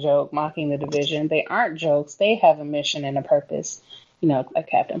knock-knock joke mocking the division. They aren't jokes. They have a mission and a purpose. Like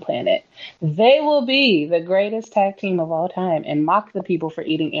Captain Planet. They will be the greatest tag team of all time and mock the people for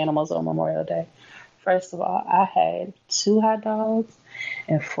eating animals on Memorial Day. First of all, I had 2 hot dogs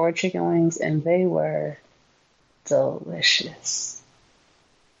and 4 chicken wings, and they were delicious.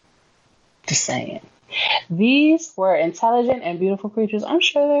 Just saying. These were intelligent and beautiful creatures. I'm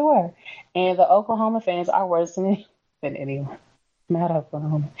sure they were. And the Oklahoma fans are worse than anyone. Not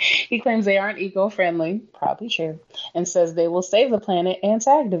Oklahoma. He claims they aren't eco-friendly, probably true, and says they will save the planet and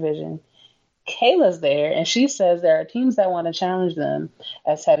tag division. Kayla's there, and she says there are teams that want to challenge them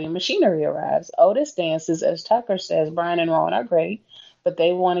as heavy machinery arrives. Otis dances as Tucker says Bryan and Rowan are great, but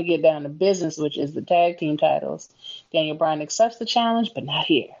they want to get down to business, which is the tag team titles. Daniel Bryan accepts the challenge, but not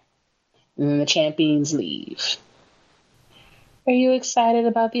here. And then the champions leave. Are you excited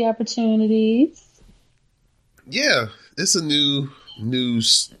about the opportunities? Yeah, it's a new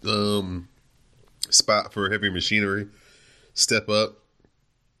spot for heavy machinery. Step up.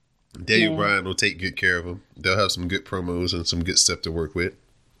 Daniel Bryan will take good care of them. They'll have some good promos and some good stuff to work with.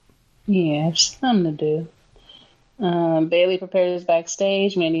 Yeah, something to do. Bailey prepares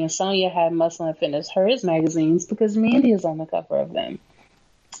backstage. Mandy and Sonya have Muscle and Fitness Hers magazines because Mandy is on the cover of them.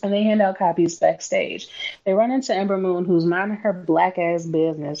 And they hand out copies backstage. They run into Ember Moon, who's minding her black-ass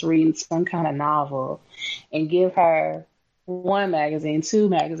business, reading some kind of novel, and give her one magazine, two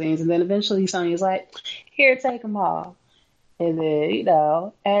magazines, and then eventually Sonya's like, here, take them all. And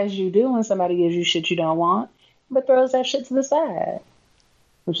then, as you do when somebody gives you shit you don't want, but throws that shit to the side,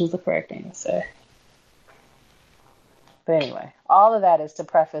 which is the correct thing to say. But anyway, all of that is to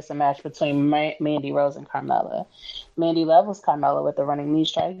preface a match between Mandy Rose and Carmella. Mandy levels Carmella with the running knee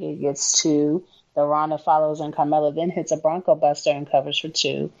strike. It gets 2. The Ronda follows and Carmella then hits a Bronco Buster and covers for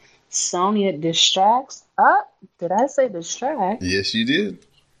 2. Sonya distracts. Did I say distract? Yes, you did.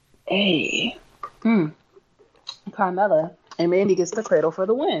 Hey. Carmella. And Mandy gets the cradle for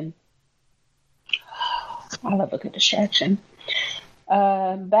the win. I love a good distraction.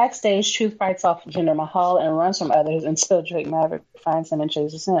 Backstage, Truth fights off Jinder Mahal and runs from others until Drake Maverick finds him and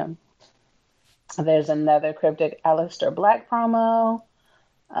chases him. There's another cryptic Aleister Black promo.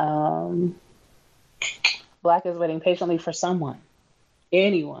 Black is waiting patiently for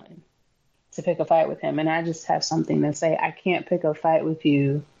anyone, to pick a fight with him. And I just have something to say. I can't pick a fight with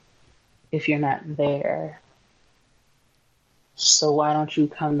you if you're not there. So why don't you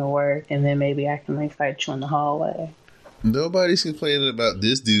come to work and then maybe I can fight you in the hallway? Nobody's complaining about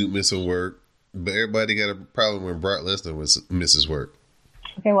this dude missing work, but everybody got a problem when Brock Lesnar misses work.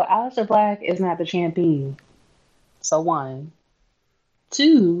 Okay, well, Aleister Black is not the champion. So 1.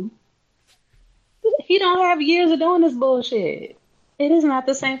 2, he don't have years of doing this bullshit. It is not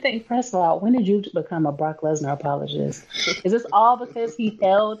the same thing. First of all, when did you become a Brock Lesnar apologist? Is this all because he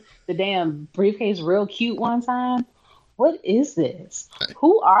held the damn briefcase real cute one time? What is this?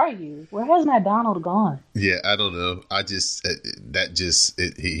 Who are you? Where has my Donald gone? Yeah, I don't know. I'm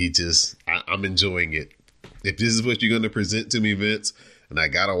enjoying it. If this is what you're going to present to me, Vince, and I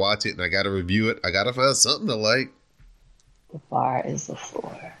got to watch it and I got to review it, I got to find something to like. The bar is the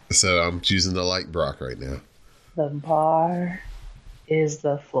floor. So I'm choosing to like Brock right now. The bar is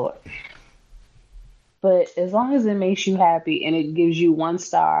the floor. But as long as it makes you happy and it gives you 1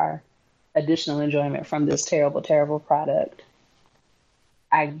 star additional enjoyment from this terrible, terrible product,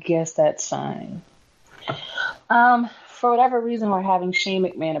 I guess that's fine. For whatever reason, we're having Shane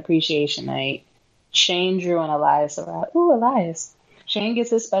McMahon Appreciation Night. Shane, Drew, and Elias are out. Ooh, Elias. Shane gets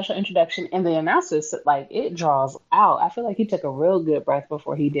his special introduction, and the announcers, it draws out. I feel like he took a real good breath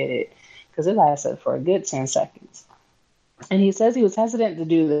before he did it, because it lasted for a good 10 seconds. And he says he was hesitant to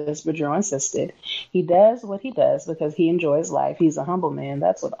do this, but Drew insisted. He does what he does because he enjoys life. He's a humble man.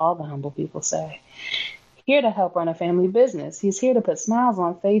 That's what all the humble people say. Here to help run a family business. He's here to put smiles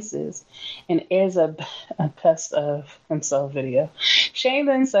on faces, and airs a best of himself video. Shane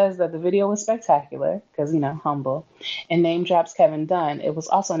then says that the video was spectacular because, humble, and name drops Kevin Dunn. It was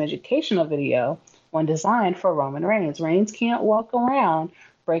also an educational video, one designed for Roman Reigns. Reigns can't walk around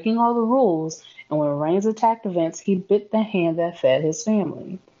breaking all the rules, and when Reigns attacked Vince, he bit the hand that fed his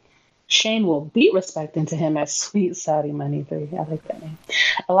family. Shane will beat respect into him as Sweet Saudi Money 3. I like that name.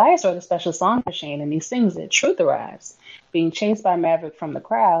 Elias wrote a special song for Shane, and he sings it. Truth arrives, being chased by Maverick from the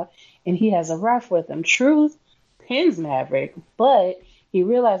crowd, and he has a ref with him. Truth pins Maverick, but he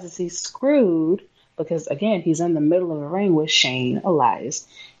realizes he's screwed because, again, he's in the middle of the ring with Shane, Elias,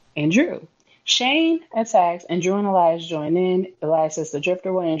 and Drew. Shane attacks, and Drew and Elias join in. Elias is the drifter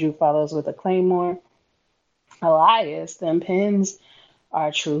away, and Drew follows with a claymore. Elias then pins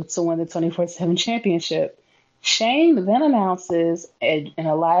R-Truth to win the 24/7 championship. Shane then announces an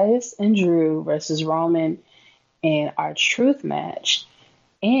Elias and Drew versus Roman and R-Truth match.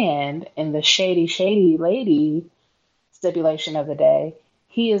 And in the shady lady stipulation of the day,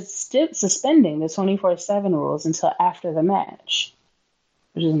 he is suspending the 24/7 rules until after the match,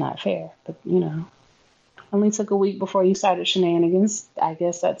 which is not fair, but only took a week before you started shenanigans. I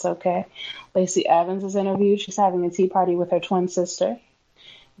guess that's okay. Lacey Evans is interviewed. She's having a tea party with her twin sister.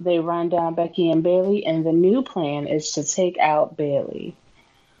 They run down Becky and Bayley, and the new plan is to take out Bayley.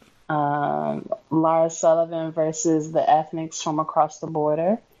 Lars Sullivan versus the Ethnics from across the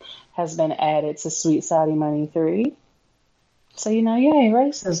border has been added to Sweet Saudi Money 3. So, yay,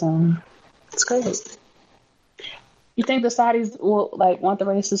 racism. It's great. You think the Saudis will want the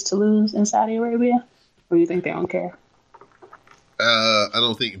racists to lose in Saudi Arabia? Or you think they don't care? I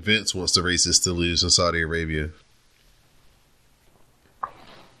don't think Vince wants the racists to lose in Saudi Arabia.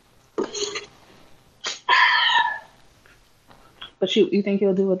 But you think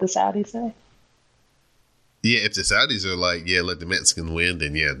he'll do what the Saudis say? Yeah, if the Saudis are let the Mexican win,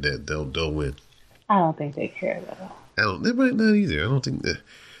 then they'll win. I don't think they care though. They might not either. I don't think that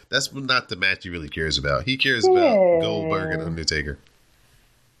That's not the match he really cares about. He cares about Goldberg and Undertaker.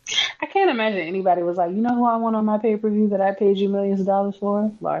 I can't imagine anybody was like, you know who I want on my pay-per-view that I paid you millions of dollars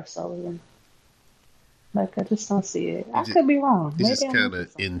for? Lars Sullivan. Like, I just don't see it. I could be wrong. He's just kind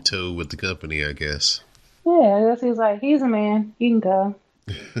of in tow with the company, I guess. Yeah, I guess he's like, he's a man. He can go.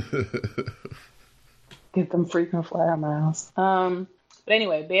 Get them freaking flyer miles. But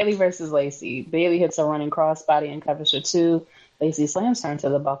anyway, Bayley versus Lacey. Bayley hits a running crossbody and covers for 2. Lacey slams her into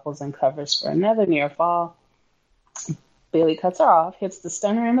the buckles and covers for another near fall. Bayley cuts her off, hits the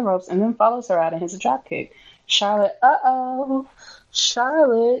stunner in the ropes, and then follows her out and hits a drop kick. Charlotte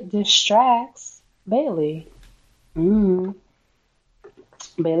distracts Bayley. Bayley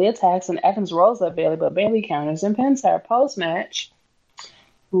attacks and Evans rolls up Bayley, but Bayley counters and pins her. Post-match,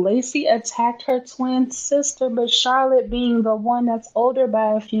 Lacey attacked her twin sister, but Charlotte, being the one that's older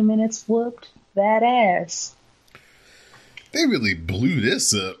by a few minutes, whooped that ass. They really blew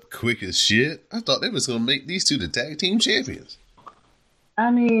this up quick as shit. I thought they was going to make these two the tag team champions.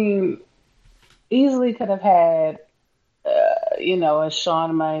 I mean, easily could have had, a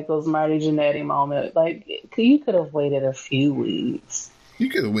Shawn Michaels, Marty Jannetty moment. Like, you could have waited a few weeks. You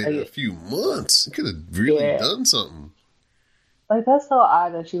could have waited a few months. You could have really done something. Like, that's so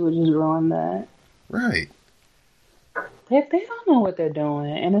odd that you would just ruin that. Right. They don't know what they're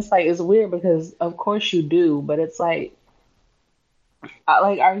doing. And it's like, it's weird because, of course, you do, but it's like,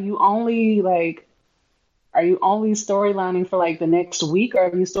 are you only storylining for like the next week, or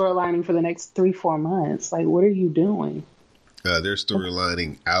are you storylining for the next 3-4 months? Like, what are you doing? They're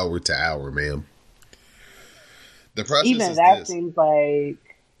storylining hour to hour, ma'am. The process even that seems like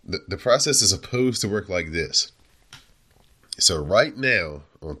the process is supposed to work like this. So right now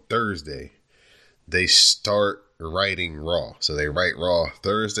on Thursday, they start writing Raw. So they write Raw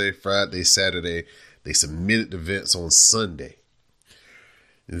Thursday, Friday, Saturday. They submit it to Vince on Sunday.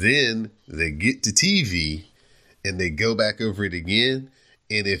 Then they get to TV and they go back over it again.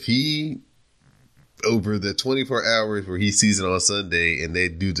 And if he, over the 24 hours where he sees it on Sunday and they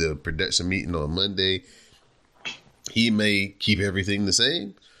do the production meeting on Monday, he may keep everything the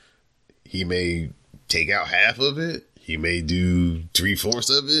same. He may take out half of it. He may do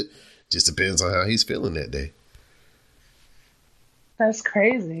 3/4 of it. Just depends on how he's feeling that day. That's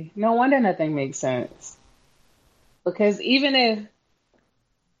crazy. No wonder nothing makes sense. Because even if,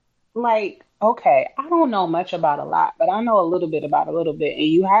 like, okay, I don't know much about a lot, but I know a little bit about a little bit. And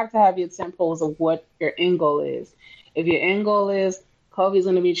you have to have your tempos of what your end goal is. If your end goal is Kofi's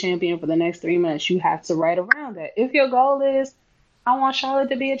going to be champion for the next 3 months, you have to write around that. If your goal is, I want Charlotte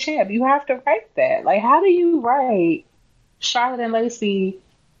to be a champ, you have to write that. Like, how do you write Charlotte and Lacey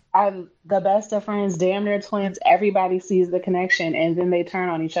are the best of friends, damn near twins, everybody sees the connection, and then they turn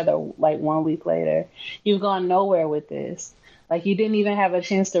on each other like 1 week later? You've gone nowhere with this. Like, you didn't even have a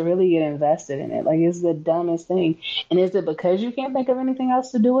chance to really get invested in it. Like, it's the dumbest thing. And is it because you can't think of anything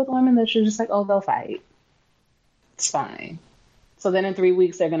else to do with women that you're just like, oh, they'll fight? It's fine. So then in 3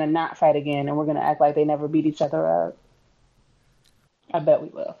 weeks, they're going to not fight again, and we're going to act like they never beat each other up. I bet we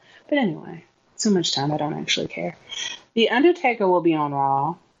will. But anyway, too much time. I don't actually care. The Undertaker will be on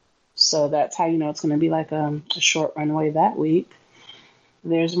Raw. So that's how you know it's going to be like a short runway that week.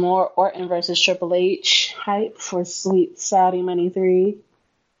 There's more Orton versus Triple H hype for Sweet Saudi Money 3.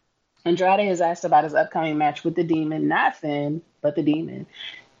 Andrade is asked about his upcoming match with the Demon, not Finn, but the Demon,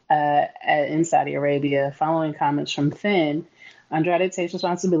 in Saudi Arabia. Following comments from Finn, Andrade takes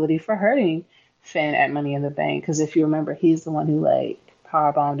responsibility for hurting Finn at Money in the Bank, because if you remember, he's the one who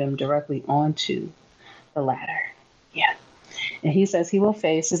powerbombed him directly onto the ladder. Yeah. And he says he will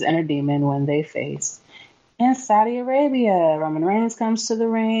face his inner demon when they face in Saudi Arabia. Roman Reigns comes to the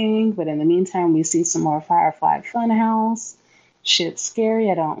ring, but in the meantime, we see some more Firefly Funhouse. Shit's scary.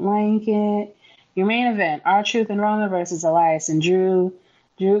 I don't like it. Your main event, R-Truth and Roman versus Elias and Drew.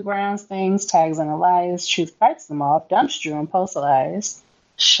 Drew grounds things, tags on Elias. Truth fights them off, dumps Drew and posts Elias.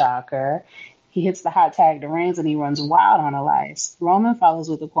 Shocker. He hits the hot tag to Reigns and he runs wild on Elias. Roman follows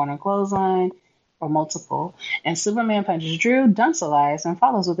with a corner clothesline, or multiple, and Superman punches Drew, dumps Elias, and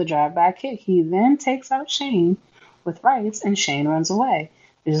follows with a drive-by kick. He then takes out Shane with rights, and Shane runs away.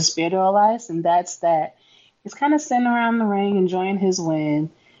 There's a spear to Elias, and that's that. He's kind of sitting around the ring enjoying his win,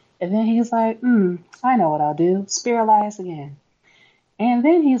 and then he's like, I know what I'll do. Spear Elias again. And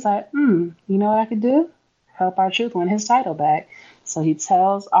then he's like, you know what I could do? Help R-Truth win his title back. So he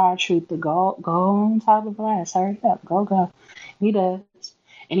tells R-Truth to go on top of Elias. Hurry up, go. He does,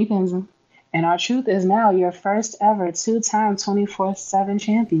 and he pins him. And R-Truth is now your first ever 2-time 24/7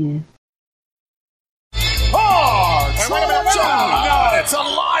 champion. Oh, it's a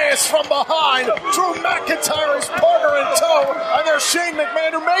lion! Elias from behind. Drew McIntyre is partner in tow. And there's Shane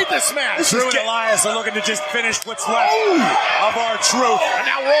McMahon who made this match. Drew and Elias are looking to just finish what's left of R-Truth. And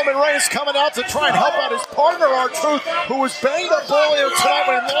now Roman Reigns coming out to try and help out his partner, R-Truth, who was banged up earlier tonight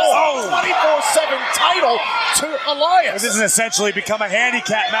when he lost the 24/7 title to Elias. This has essentially become a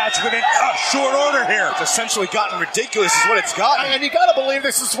handicap match within short order here. It's essentially gotten ridiculous is what it's gotten. And you got to believe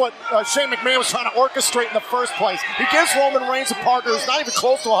this is what Shane McMahon was trying to orchestrate in the first place. He gives Roman Reigns a partner who's not even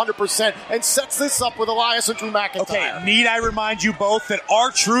close to 100% and sets this up with Elias and Drew McIntyre. Okay, need I remind you both that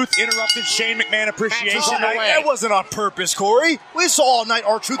R-Truth interrupted Shane McMahon Appreciation Night? That wasn't on purpose, Corey. We saw all night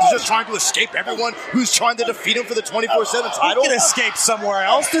R-Truth was just trying to escape everyone who's trying to defeat him for the 24/7 title. He can escape somewhere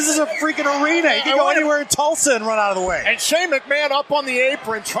else. This is a freaking arena. He can go anywhere in Tulsa and run out of the way. And Shane McMahon up on the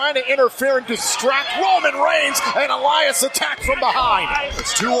apron trying to interfere and distract Roman Reigns, and Elias attacked from behind.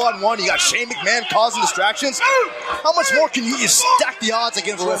 It's 2-on-1. You got Shane McMahon causing distractions. How much more can you stack the odds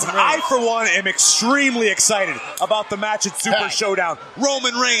against Roman Reigns? I, for one, am extremely excited about the match at Super Showdown.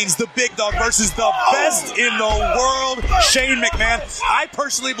 Roman Reigns, the big dog, versus the best in the world, Shane McMahon. I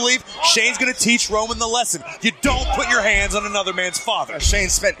personally believe Shane's going to teach Roman the lesson. You don't put your hands on another man's father. Shane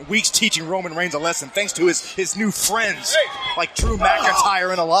spent weeks teaching Roman Reigns a lesson thanks to his new friends like Drew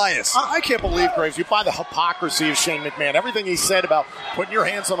McIntyre and Elias. I can't believe, Graves, you find the hypocrisy of Shane McMahon. Everything he said about putting your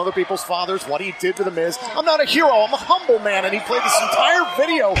hands on other people's fathers, what he did to The Miz. I'm not a hero. I'm a humble man. And he played this entire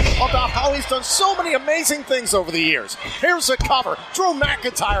video about how he's done so many amazing things over the years. Here's a cover. Drew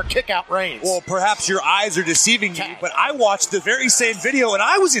McIntyre kick out Reigns. Well, perhaps your eyes are deceiving you, but I watched the very same video and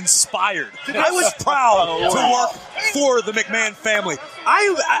I was inspired. I was proud to work for the McMahon family.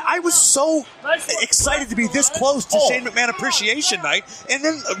 I was so excited to be this close to Shane McMahon Appreciation Night, and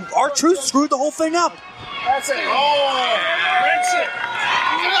then R-Truth screwed the whole thing up. That's it. Rinse it.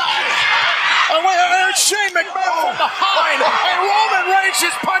 And there's Shane McMahon from behind, and Roman Reigns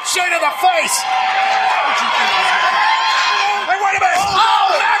just punched Shane in the face. Hey, wait a minute.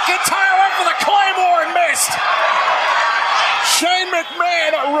 McIntyre went for the Claymore and missed. Shane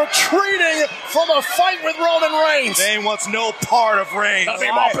McMahon retreating from a fight with Roman Reigns. Shane wants no part of Reigns.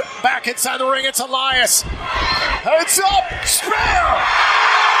 Back inside the ring, it's Elias. Heads up, spear.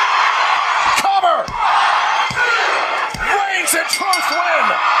 Cover. Reigns and Truth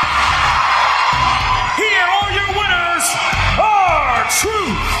win. Here are your winners,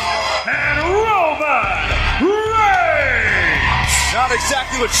 R-Truth and Roman Reigns. Not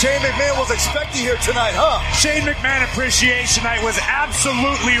exactly what Shane McMahon was expecting here tonight, huh? Shane McMahon Appreciation Night was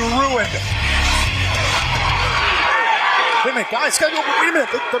absolutely ruined. Wait a minute, guys. Wait a minute.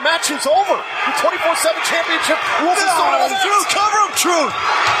 The match is over. The 24/7 championship. Truth, cover him, Truth.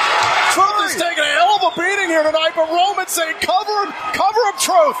 Truth is taking a hell of a beating here tonight, but Roman's saying, cover him,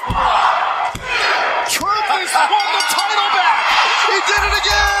 Truth. Truth has won the title back. He did it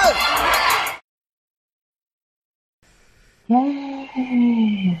again.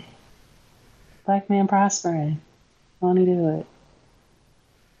 Yay! Black man prospering. Won't he do it?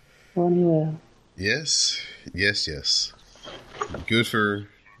 Won't he will? Yes. Good for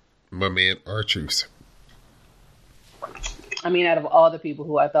my man R-Truth. I mean, out of all the people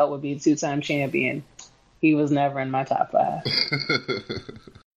who I thought would be a two-time champion, he was never in my top 5.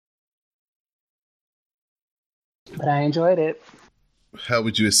 But I enjoyed it. How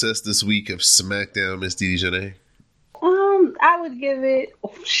would you assess this week of SmackDown, Miss DeJournette? I would give it.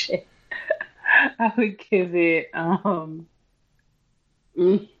 Oh shit! I would give it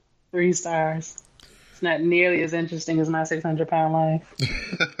 3 stars. It's not nearly as interesting as my 600-pound life.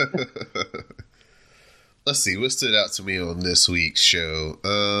 Let's see what stood out to me on this week's show.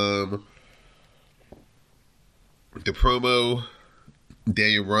 The promo,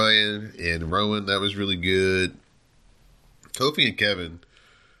 Daniel Bryan and Rowan, that was really good. Kofi and Kevin,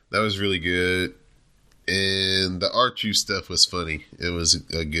 that was really good. And the R-Truth stuff was funny. It was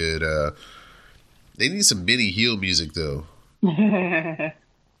a good. They need some Benny Hill music though,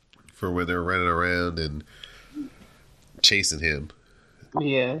 for when they're running around and chasing him.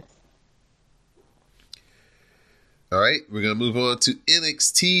 Yeah. All right, we're gonna move on to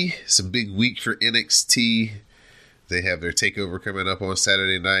NXT. It's a big week for NXT. They have their takeover coming up on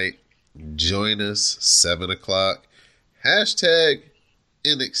Saturday night. Join us 7:00. Hashtag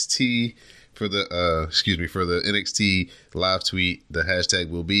NXT. For the NXT live tweet, the hashtag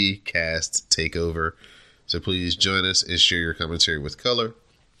will be Cast Takeover. So please join us and share your commentary with color.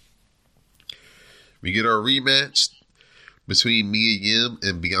 We get our rematch between Mia Yim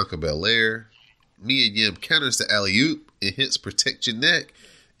and Bianca Belair. Mia Yim counters the alley-oop and hits Protect Your Neck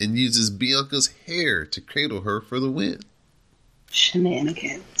and uses Bianca's hair to cradle her for the win.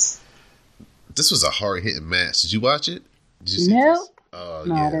 Shenanigans. This was a hard-hitting match. Did you watch it? Did you see Nope. this? Oh,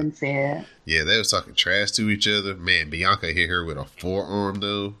 No, yeah. I didn't see it. Yeah, they was talking trash to each other. Man, Bianca hit her with a forearm,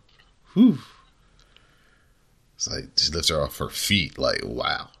 though. Whew. It's like, she lifts her off her feet. Like,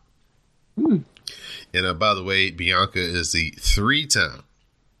 wow. And by the way, Bianca is the 3-time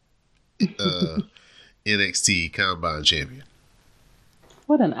NXT Combine Champion.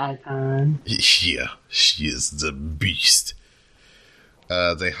 What an icon. Yeah, she is the beast.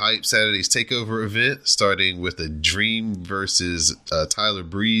 They hype Saturday's TakeOver event, starting with a Dream versus Tyler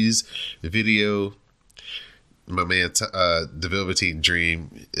Breeze video. My man, the Velveteen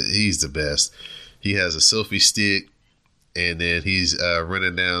Dream, he's the best. He has a selfie stick, and then he's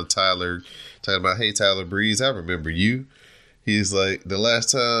running down Tyler, talking about, "Hey, Tyler Breeze, I remember you." He's like, "The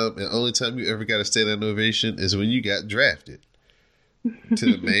last time and only time you ever got a standing ovation is when you got drafted to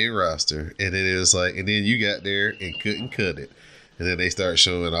the main roster." And then it was like, and then you got there and couldn't cut it. And then they start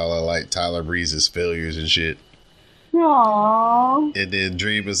showing all of like Tyler Breeze's failures and shit. Aww. And then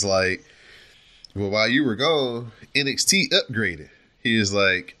Dream is like, "Well, while you were gone, NXT upgraded." He was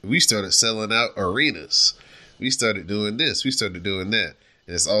like, "We started selling out arenas. We started doing this. We started doing that.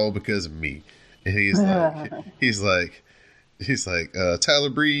 And it's all because of me." And he's like, "Tyler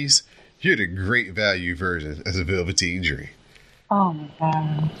Breeze, you're the great value version of the Velveteen Dream." Oh my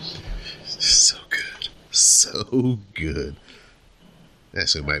gosh. So good. So good.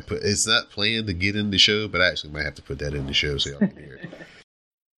 Actually might put, it's not planned to get in the show, but I actually might have to put that in the show so y'all can hear it.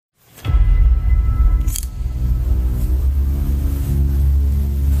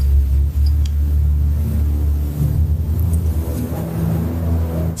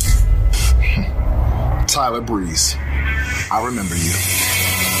 Tyler Breeze, I remember you.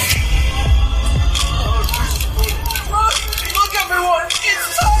 Look, everyone!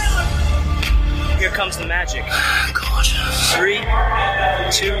 It's Tyler! Here comes the magic. God. 3, 2, 1.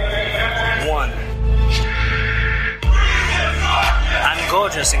 I'm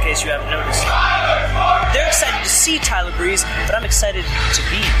gorgeous, in case you haven't noticed. They're excited to see Tyler Breeze, but I'm excited to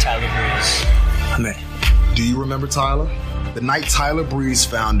be Tyler Breeze. I'm ready. Do you remember Tyler? The night Tyler Breeze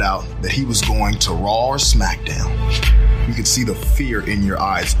found out that he was going to Raw or SmackDown, you could see the fear in your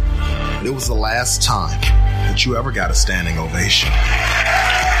eyes. But it was the last time that you ever got a standing ovation.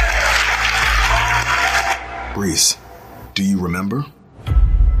 Breeze, do you remember?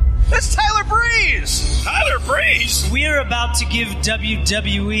 It's Tyler Breeze! Tyler Breeze! We're about to give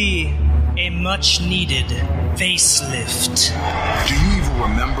WWE a much-needed facelift. Do you even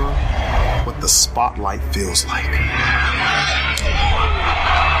remember what the spotlight feels like?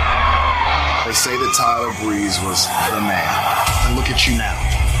 They say that Tyler Breeze was the man. And look at you now.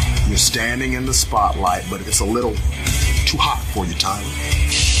 You're standing in the spotlight, but it's a little too hot for you, Tyler.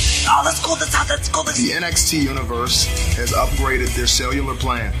 Oh, let's go this out. Let's go this. The NXT universe has upgraded their cellular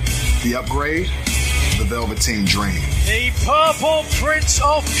plan. The upgrade? The Velveteen Dream. A purple prince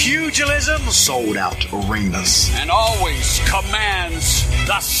of pugilism. Sold out arenas. And always commands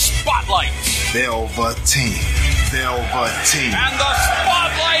the spotlight. Velveteen. Velveteen. And the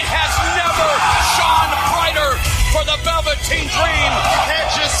spotlight has never shone brighter for the Velveteen Dream. You can't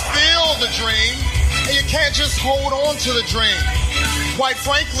just feel the dream, and you can't just hold on to the dream. Quite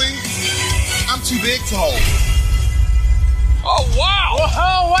frankly, I'm too big to hold. Oh, wow!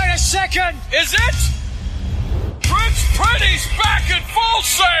 Oh, wait a second! Is it? Prince Pretty's back in full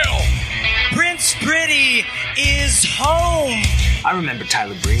sail! Prince Pretty is home! I remember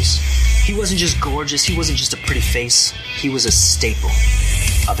Tyler Breeze. He wasn't just gorgeous, he wasn't just a pretty face, he was a staple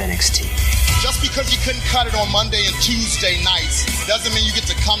of NXT. Just because you couldn't cut it on Monday and Tuesday nights doesn't mean you get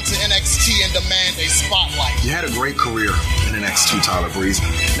to come to NXT and demand a spotlight. You had a great career in NXT, Tyler Breeze.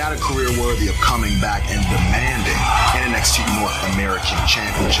 Not a career worthy of coming back and demanding an NXT North American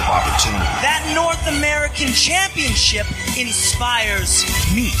Championship opportunity. That North American Championship inspires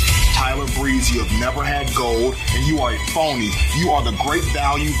me. Tyler Breeze, you have never had gold, and you are a phony. You are the great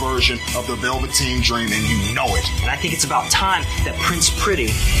value version of the Velveteen Dream, and you know it. And I think it's about time that Prince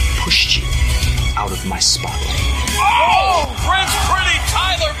Pretty pushed you out of my spotlight. Oh! Prince Pretty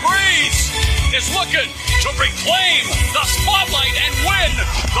Tyler Breeze is looking to reclaim the spotlight and win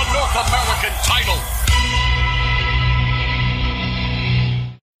the North American title.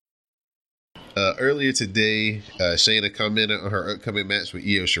 Earlier today, Shayna commented on her upcoming match with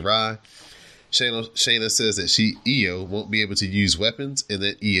Io Shirai. Shayna says that Io won't be able to use weapons and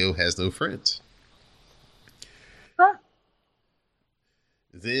that Io has no friends. Huh?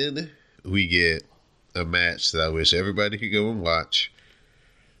 Then we get a match that I wish everybody could go and watch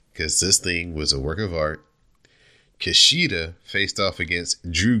because this thing was a work of art. Kushida faced off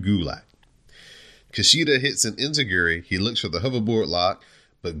against Drew Gulak. Kushida hits an enziguri. He looks for the hoverboard lock,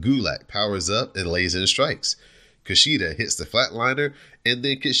 but Gulak powers up and lays in strikes. Kushida hits the flatliner, and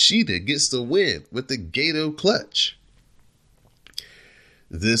then Kushida gets the win with the Gato clutch.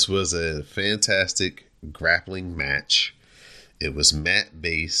 This was a fantastic grappling match. It was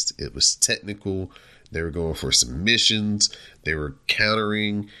mat-based. It was technical. They were going for submissions. They were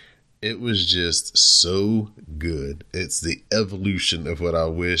countering. It was just so good. It's the evolution of what I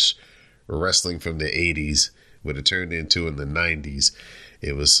wish wrestling from the 80s would have turned into in the 90s.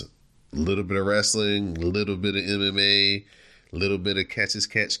 It was a little bit of wrestling, a little bit of MMA, a little bit of catch as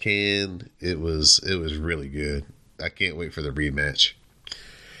catch can. It was really good. I can't wait for the rematch.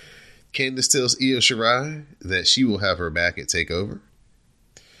 Candice tells Io Shirai that she will have her back at TakeOver.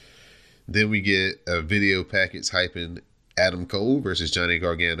 Then we get a video package hyping Adam Cole versus Johnny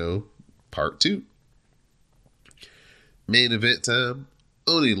Gargano Part 2. Main event time.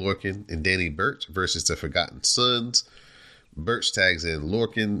 Oney Lorcan and Danny Burch versus the Forgotten Sons. Burch tags in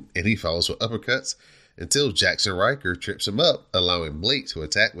Lorcan and he follows with uppercuts until Jackson Ryker trips him up, allowing Blake to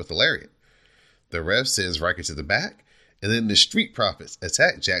attack with a lariat. The ref sends Ryker to the back, and then the Street Profits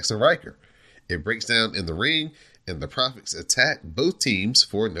attack Jackson Ryker. It breaks down in the ring, and the Profits attack both teams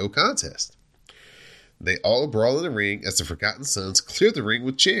for no contest. They all brawl in the ring as the Forgotten Sons clear the ring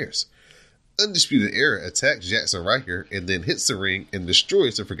with chairs. Undisputed Era attacks Jackson Ryker and then hits the ring and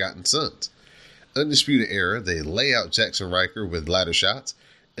destroys the Forgotten Sons. Undisputed Era, they lay out Jackson Ryker with ladder shots,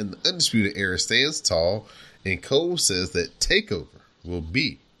 and the Undisputed Era stands tall, and Cole says that TakeOver will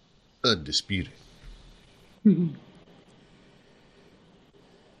be undisputed.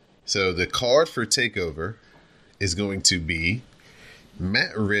 So the card for TakeOver is going to be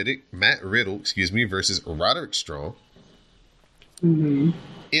Matt Riddle, versus Roderick Strong.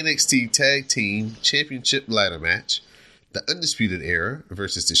 NXT Tag Team Championship ladder match. The Undisputed Era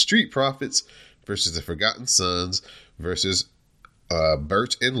versus the Street Profits versus the Forgotten Sons versus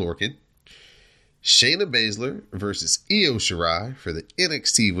Burch and Lorcan. Shayna Baszler versus Io Shirai for the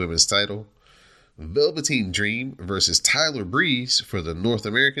NXT Women's title. Velveteen Dream versus Tyler Breeze for the North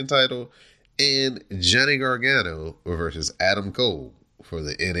American title. And Johnny Gargano versus Adam Cole for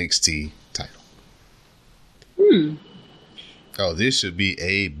the NXT title. Oh, this should be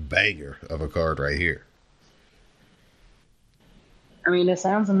a banger of a card right here. I mean, it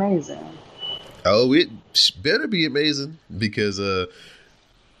sounds amazing. Oh, it better be amazing because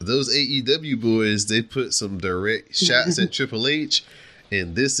those AEW boys, they put some direct shots at Triple H,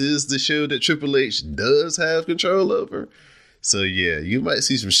 and this is the show that Triple H does have control over. So yeah, you might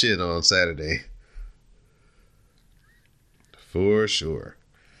see some shit on Saturday. For sure.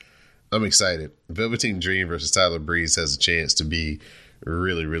 I'm excited. Velveteen Dream versus Tyler Breeze has a chance to be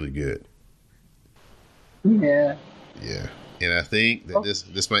really, really good. Yeah. Yeah. And I think that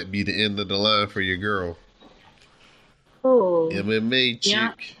this might be the end of the line for your girl. Oh. MMA chick.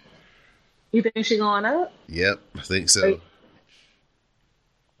 Yeah. You think she's going up? Yep, I think so.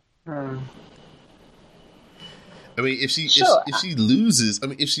 I mean, if she loses, I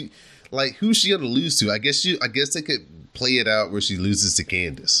mean, if she who's she gonna lose to? I guess they could play it out where she loses to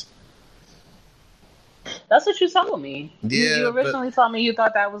Candice. That's what you told me. Yeah, you originally told me you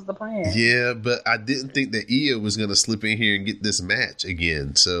thought that was the plan. Yeah, but I didn't think that Io was gonna slip in here and get this match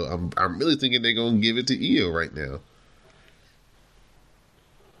again. So I'm really thinking they're gonna give it to Io right now.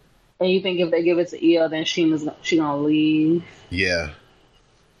 And you think if they give it to Io, then she gonna leave? Yeah.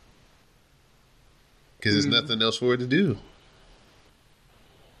 Because there's nothing else for her to do.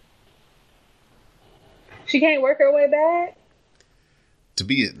 She can't work her way back? To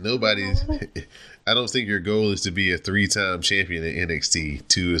be it, nobody's... I don't think your goal is to be a 3-time champion at NXT.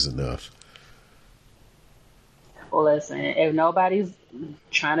 2 is enough. Well, listen, if nobody's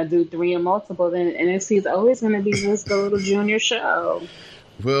trying to do 3 and multiple, then NXT is always going to be just a little junior show.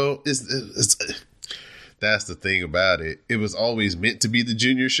 Well, it's that's the thing about it. It was always meant to be the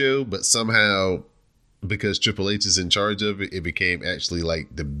junior show, but somehow, because Triple H is in charge of it, it became actually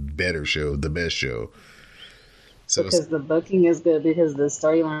like the better show, the best show. So because the booking is good, because the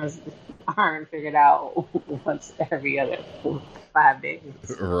storylines aren't figured out once every other 5 days.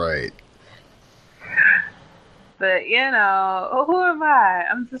 Right. But, you know, who am I?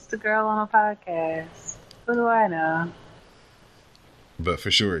 I'm just a girl on a podcast. What do I know? But for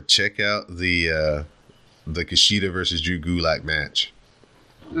sure, check out the Kushida versus Drew Gulak match.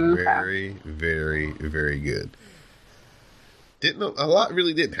 Okay. Very, very, very good. A lot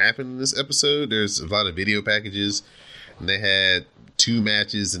really didn't happen in this episode. There's a lot of video packages, and they had 2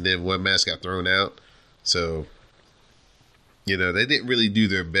 matches, and then 1 match got thrown out. So, you know, they didn't really do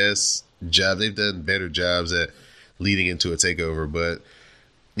their best job. They've done better jobs at leading into a takeover, but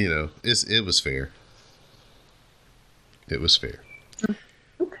you know, it was fair. It was fair.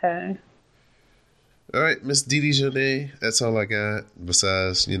 Okay. All right, Miss Didi Jonay, that's all I got.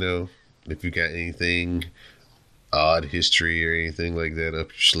 Besides, if you got anything odd history or anything like that up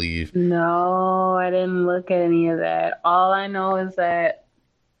your sleeve. No, I didn't look at any of that. All I know is that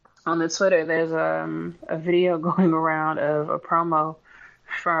on the Twitter, there's a video going around of a promo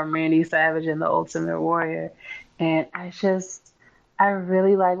from Randy Savage and the Ultimate Warrior. And I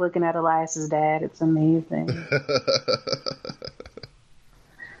really like looking at Elias's dad. It's amazing.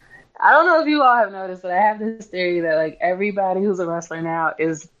 I don't know if you all have noticed, but I have this theory that like everybody who's a wrestler now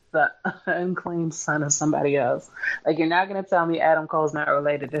is the unclaimed son of somebody else. Like, you're not going to tell me Adam Cole's not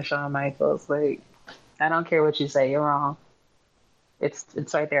related to Shawn Michaels. Like, I don't care what you say. You're wrong.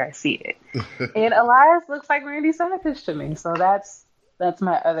 It's right there. I see it. And Elias looks like Randy Savage to me. So that's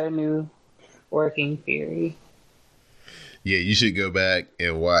my other new working theory. Yeah, you should go back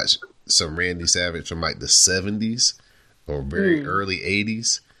and watch some Randy Savage from like the 70s or very early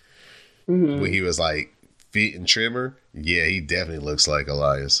 80s when he was like fit and trimmer. Yeah, he definitely looks like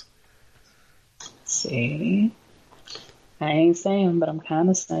Elias. See? I ain't saying, but I'm kind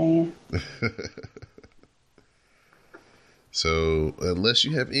of saying. So, unless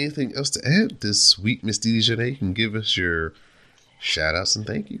you have anything else to add this week, Miss Didi Jonay, you can give us your shout-outs and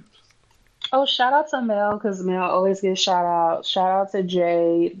thank you. Oh, shout out to Mel, because Mel always gets shout out. Shout out to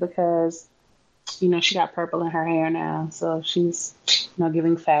Jade, because, she got purple in her hair now, so she's,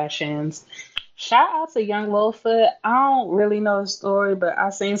 giving fashions. Shout out to Young Littlefoot. I don't really know the story, but I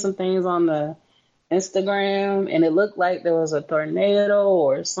seen some things on the Instagram, and it looked like there was a tornado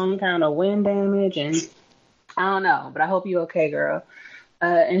or some kind of wind damage, and I don't know, but I hope you're okay, girl.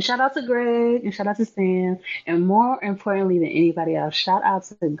 And shout out to Greg, and shout out to Sam, and more importantly than anybody else, shout out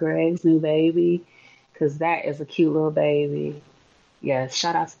to Greg's new baby, because that is a cute little baby. Yes,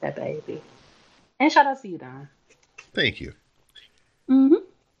 shout out to that baby. And shout out to you, Don. Thank you. Mm-hmm.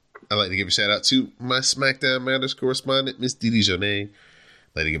 I'd like to give a shout out to my SmackDown Matters correspondent, Miss Didi Jonay. I'd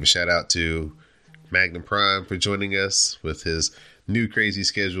like to give a shout out to Magnum Prime for joining us with his new crazy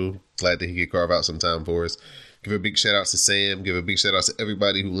schedule. Glad that he could carve out some time for us. Give a big shout out to Sam. Give a big shout out to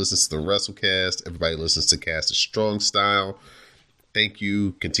everybody who listens to the WrassleCast. Everybody who listens to Cast a Strong Style. Thank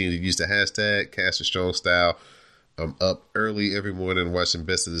you. Continue to use the hashtag Cast a Strong Style. I'm up early every morning watching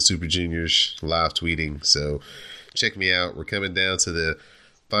Best of the Super Juniors, live tweeting. So check me out. We're coming down to the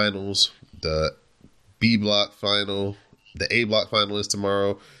finals. The B block final. The A block final is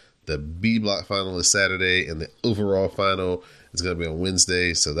tomorrow. The B block final is Saturday. And the overall final is going to be on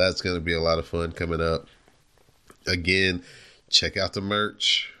Wednesday. So that's going to be a lot of fun coming up. Again, check out the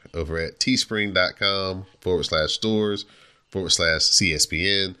merch over at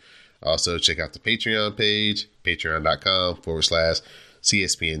teespring.com/stores/CSPN. Also, check out the Patreon page,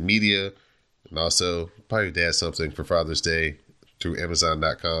 patreon.com/CSPN Media. And also, buy your dad something for Father's Day through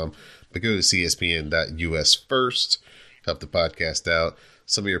Amazon.com. But go to CSPN.us first. Help the podcast out.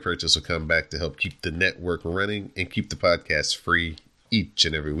 Some of your purchase will come back to help keep the network running and keep the podcast free each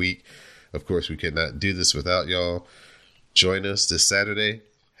and every week. Of course, we could not do this without y'all. Join us this Saturday,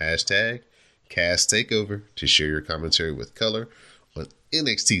 hashtag Cast Takeover, to share your commentary with color on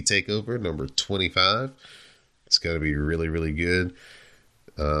NXT TakeOver number 25. It's going to be really, really good.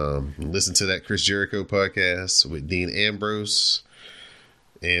 Listen to that Chris Jericho podcast with Dean Ambrose.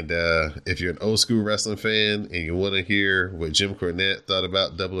 And if you're an old school wrestling fan and you want to hear what Jim Cornette thought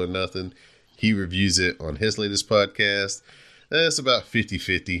about Double or Nothing, he reviews it on his latest podcast. It's about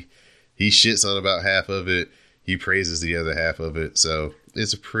 50-50. He shits on about half of it. He praises the other half of it. So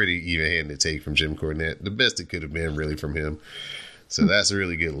it's a pretty even-handed take from Jim Cornette. The best it could have been, really, from him. So that's a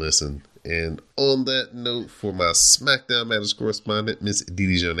really good listen. And on that note, for my SmackDown Matters correspondent, Miss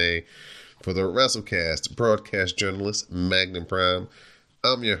Didi Jonay, for the WrassleCast broadcast journalist, Magnum Prime,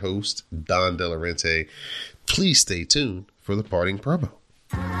 I'm your host, Don Delarente. Please stay tuned for the parting promo.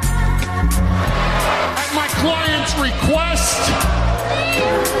 At my client's request,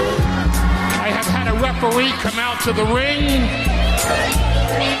 I have had a referee come out to the ring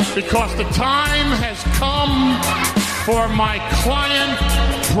because the time has come for my client,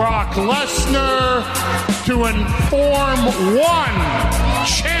 Brock Lesnar, to inform one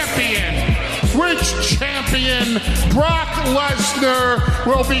champion which champion Brock Lesnar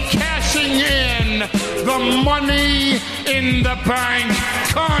will be cashing in the Money in the Bank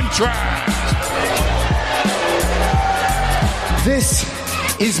contract. This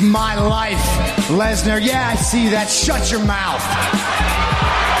is my life, Lesnar. Yeah, I see that. Shut your mouth.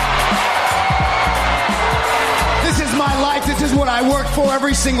 This is my life. This is what I work for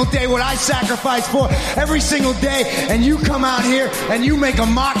every single day, what I sacrifice for every single day. And you come out here and you make a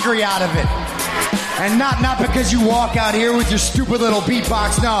mockery out of it. And not because you walk out here with your stupid little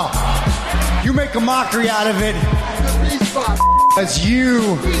beatbox. No. You make a mockery out of it as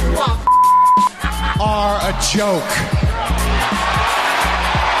you are a joke.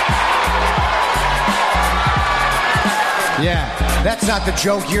 Yeah, that's not the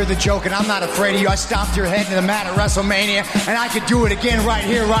joke. You're the joke, and I'm not afraid of you. I stomped your head into the mat at WrestleMania, and I could do it again right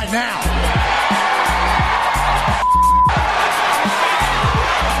here, right now.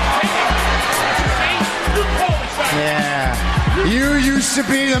 Yeah. You used to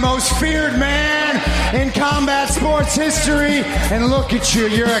be the most feared man in combat sports history, and look at you.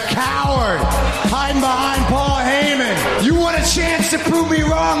 You're a coward, hiding behind Paul Heyman. You want a chance to prove me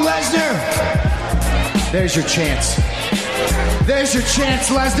wrong, Lesnar? There's your chance. There's your chance,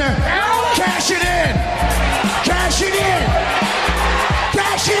 Lesnar. Cash it in. Cash it in.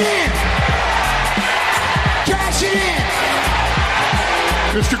 Cash it in. Cash it in.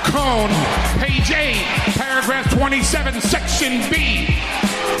 Mr. Cone, page 8, paragraph 27, section B.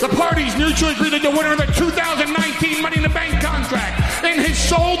 The parties mutually agreed that the winner of the 2019 Money in the Bank contract, in his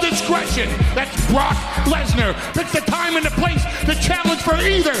sole discretion, that's Brock Lesnar, picks the time and the place to challenge for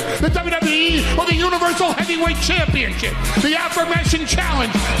either the WWE or the Universal Heavyweight Championship. The aforementioned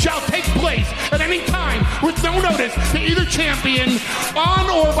challenge shall take place at any time with no notice to either champion on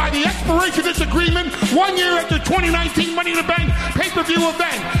or by the expiration of this agreement 1 year after 2019 Money in the Bank pay-per-view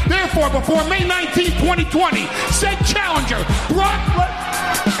event. Therefore, before May 19, 2020, said challenger, Brock Lesnar.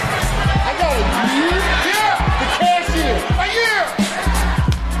 I got a year? Yeah! The cash in. A year!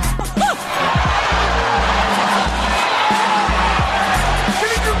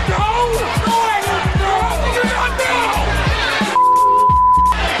 Did you know? No, I didn't know! Did you not know?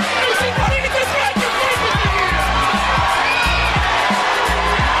 Is he ready to get back to business again?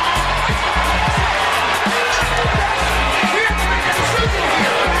 We have to make a decision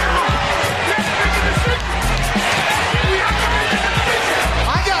here! We have to make a decision! We have to make a decision!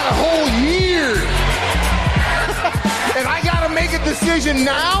 I got a whole year. And I got to make a decision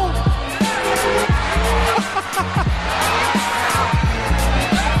now?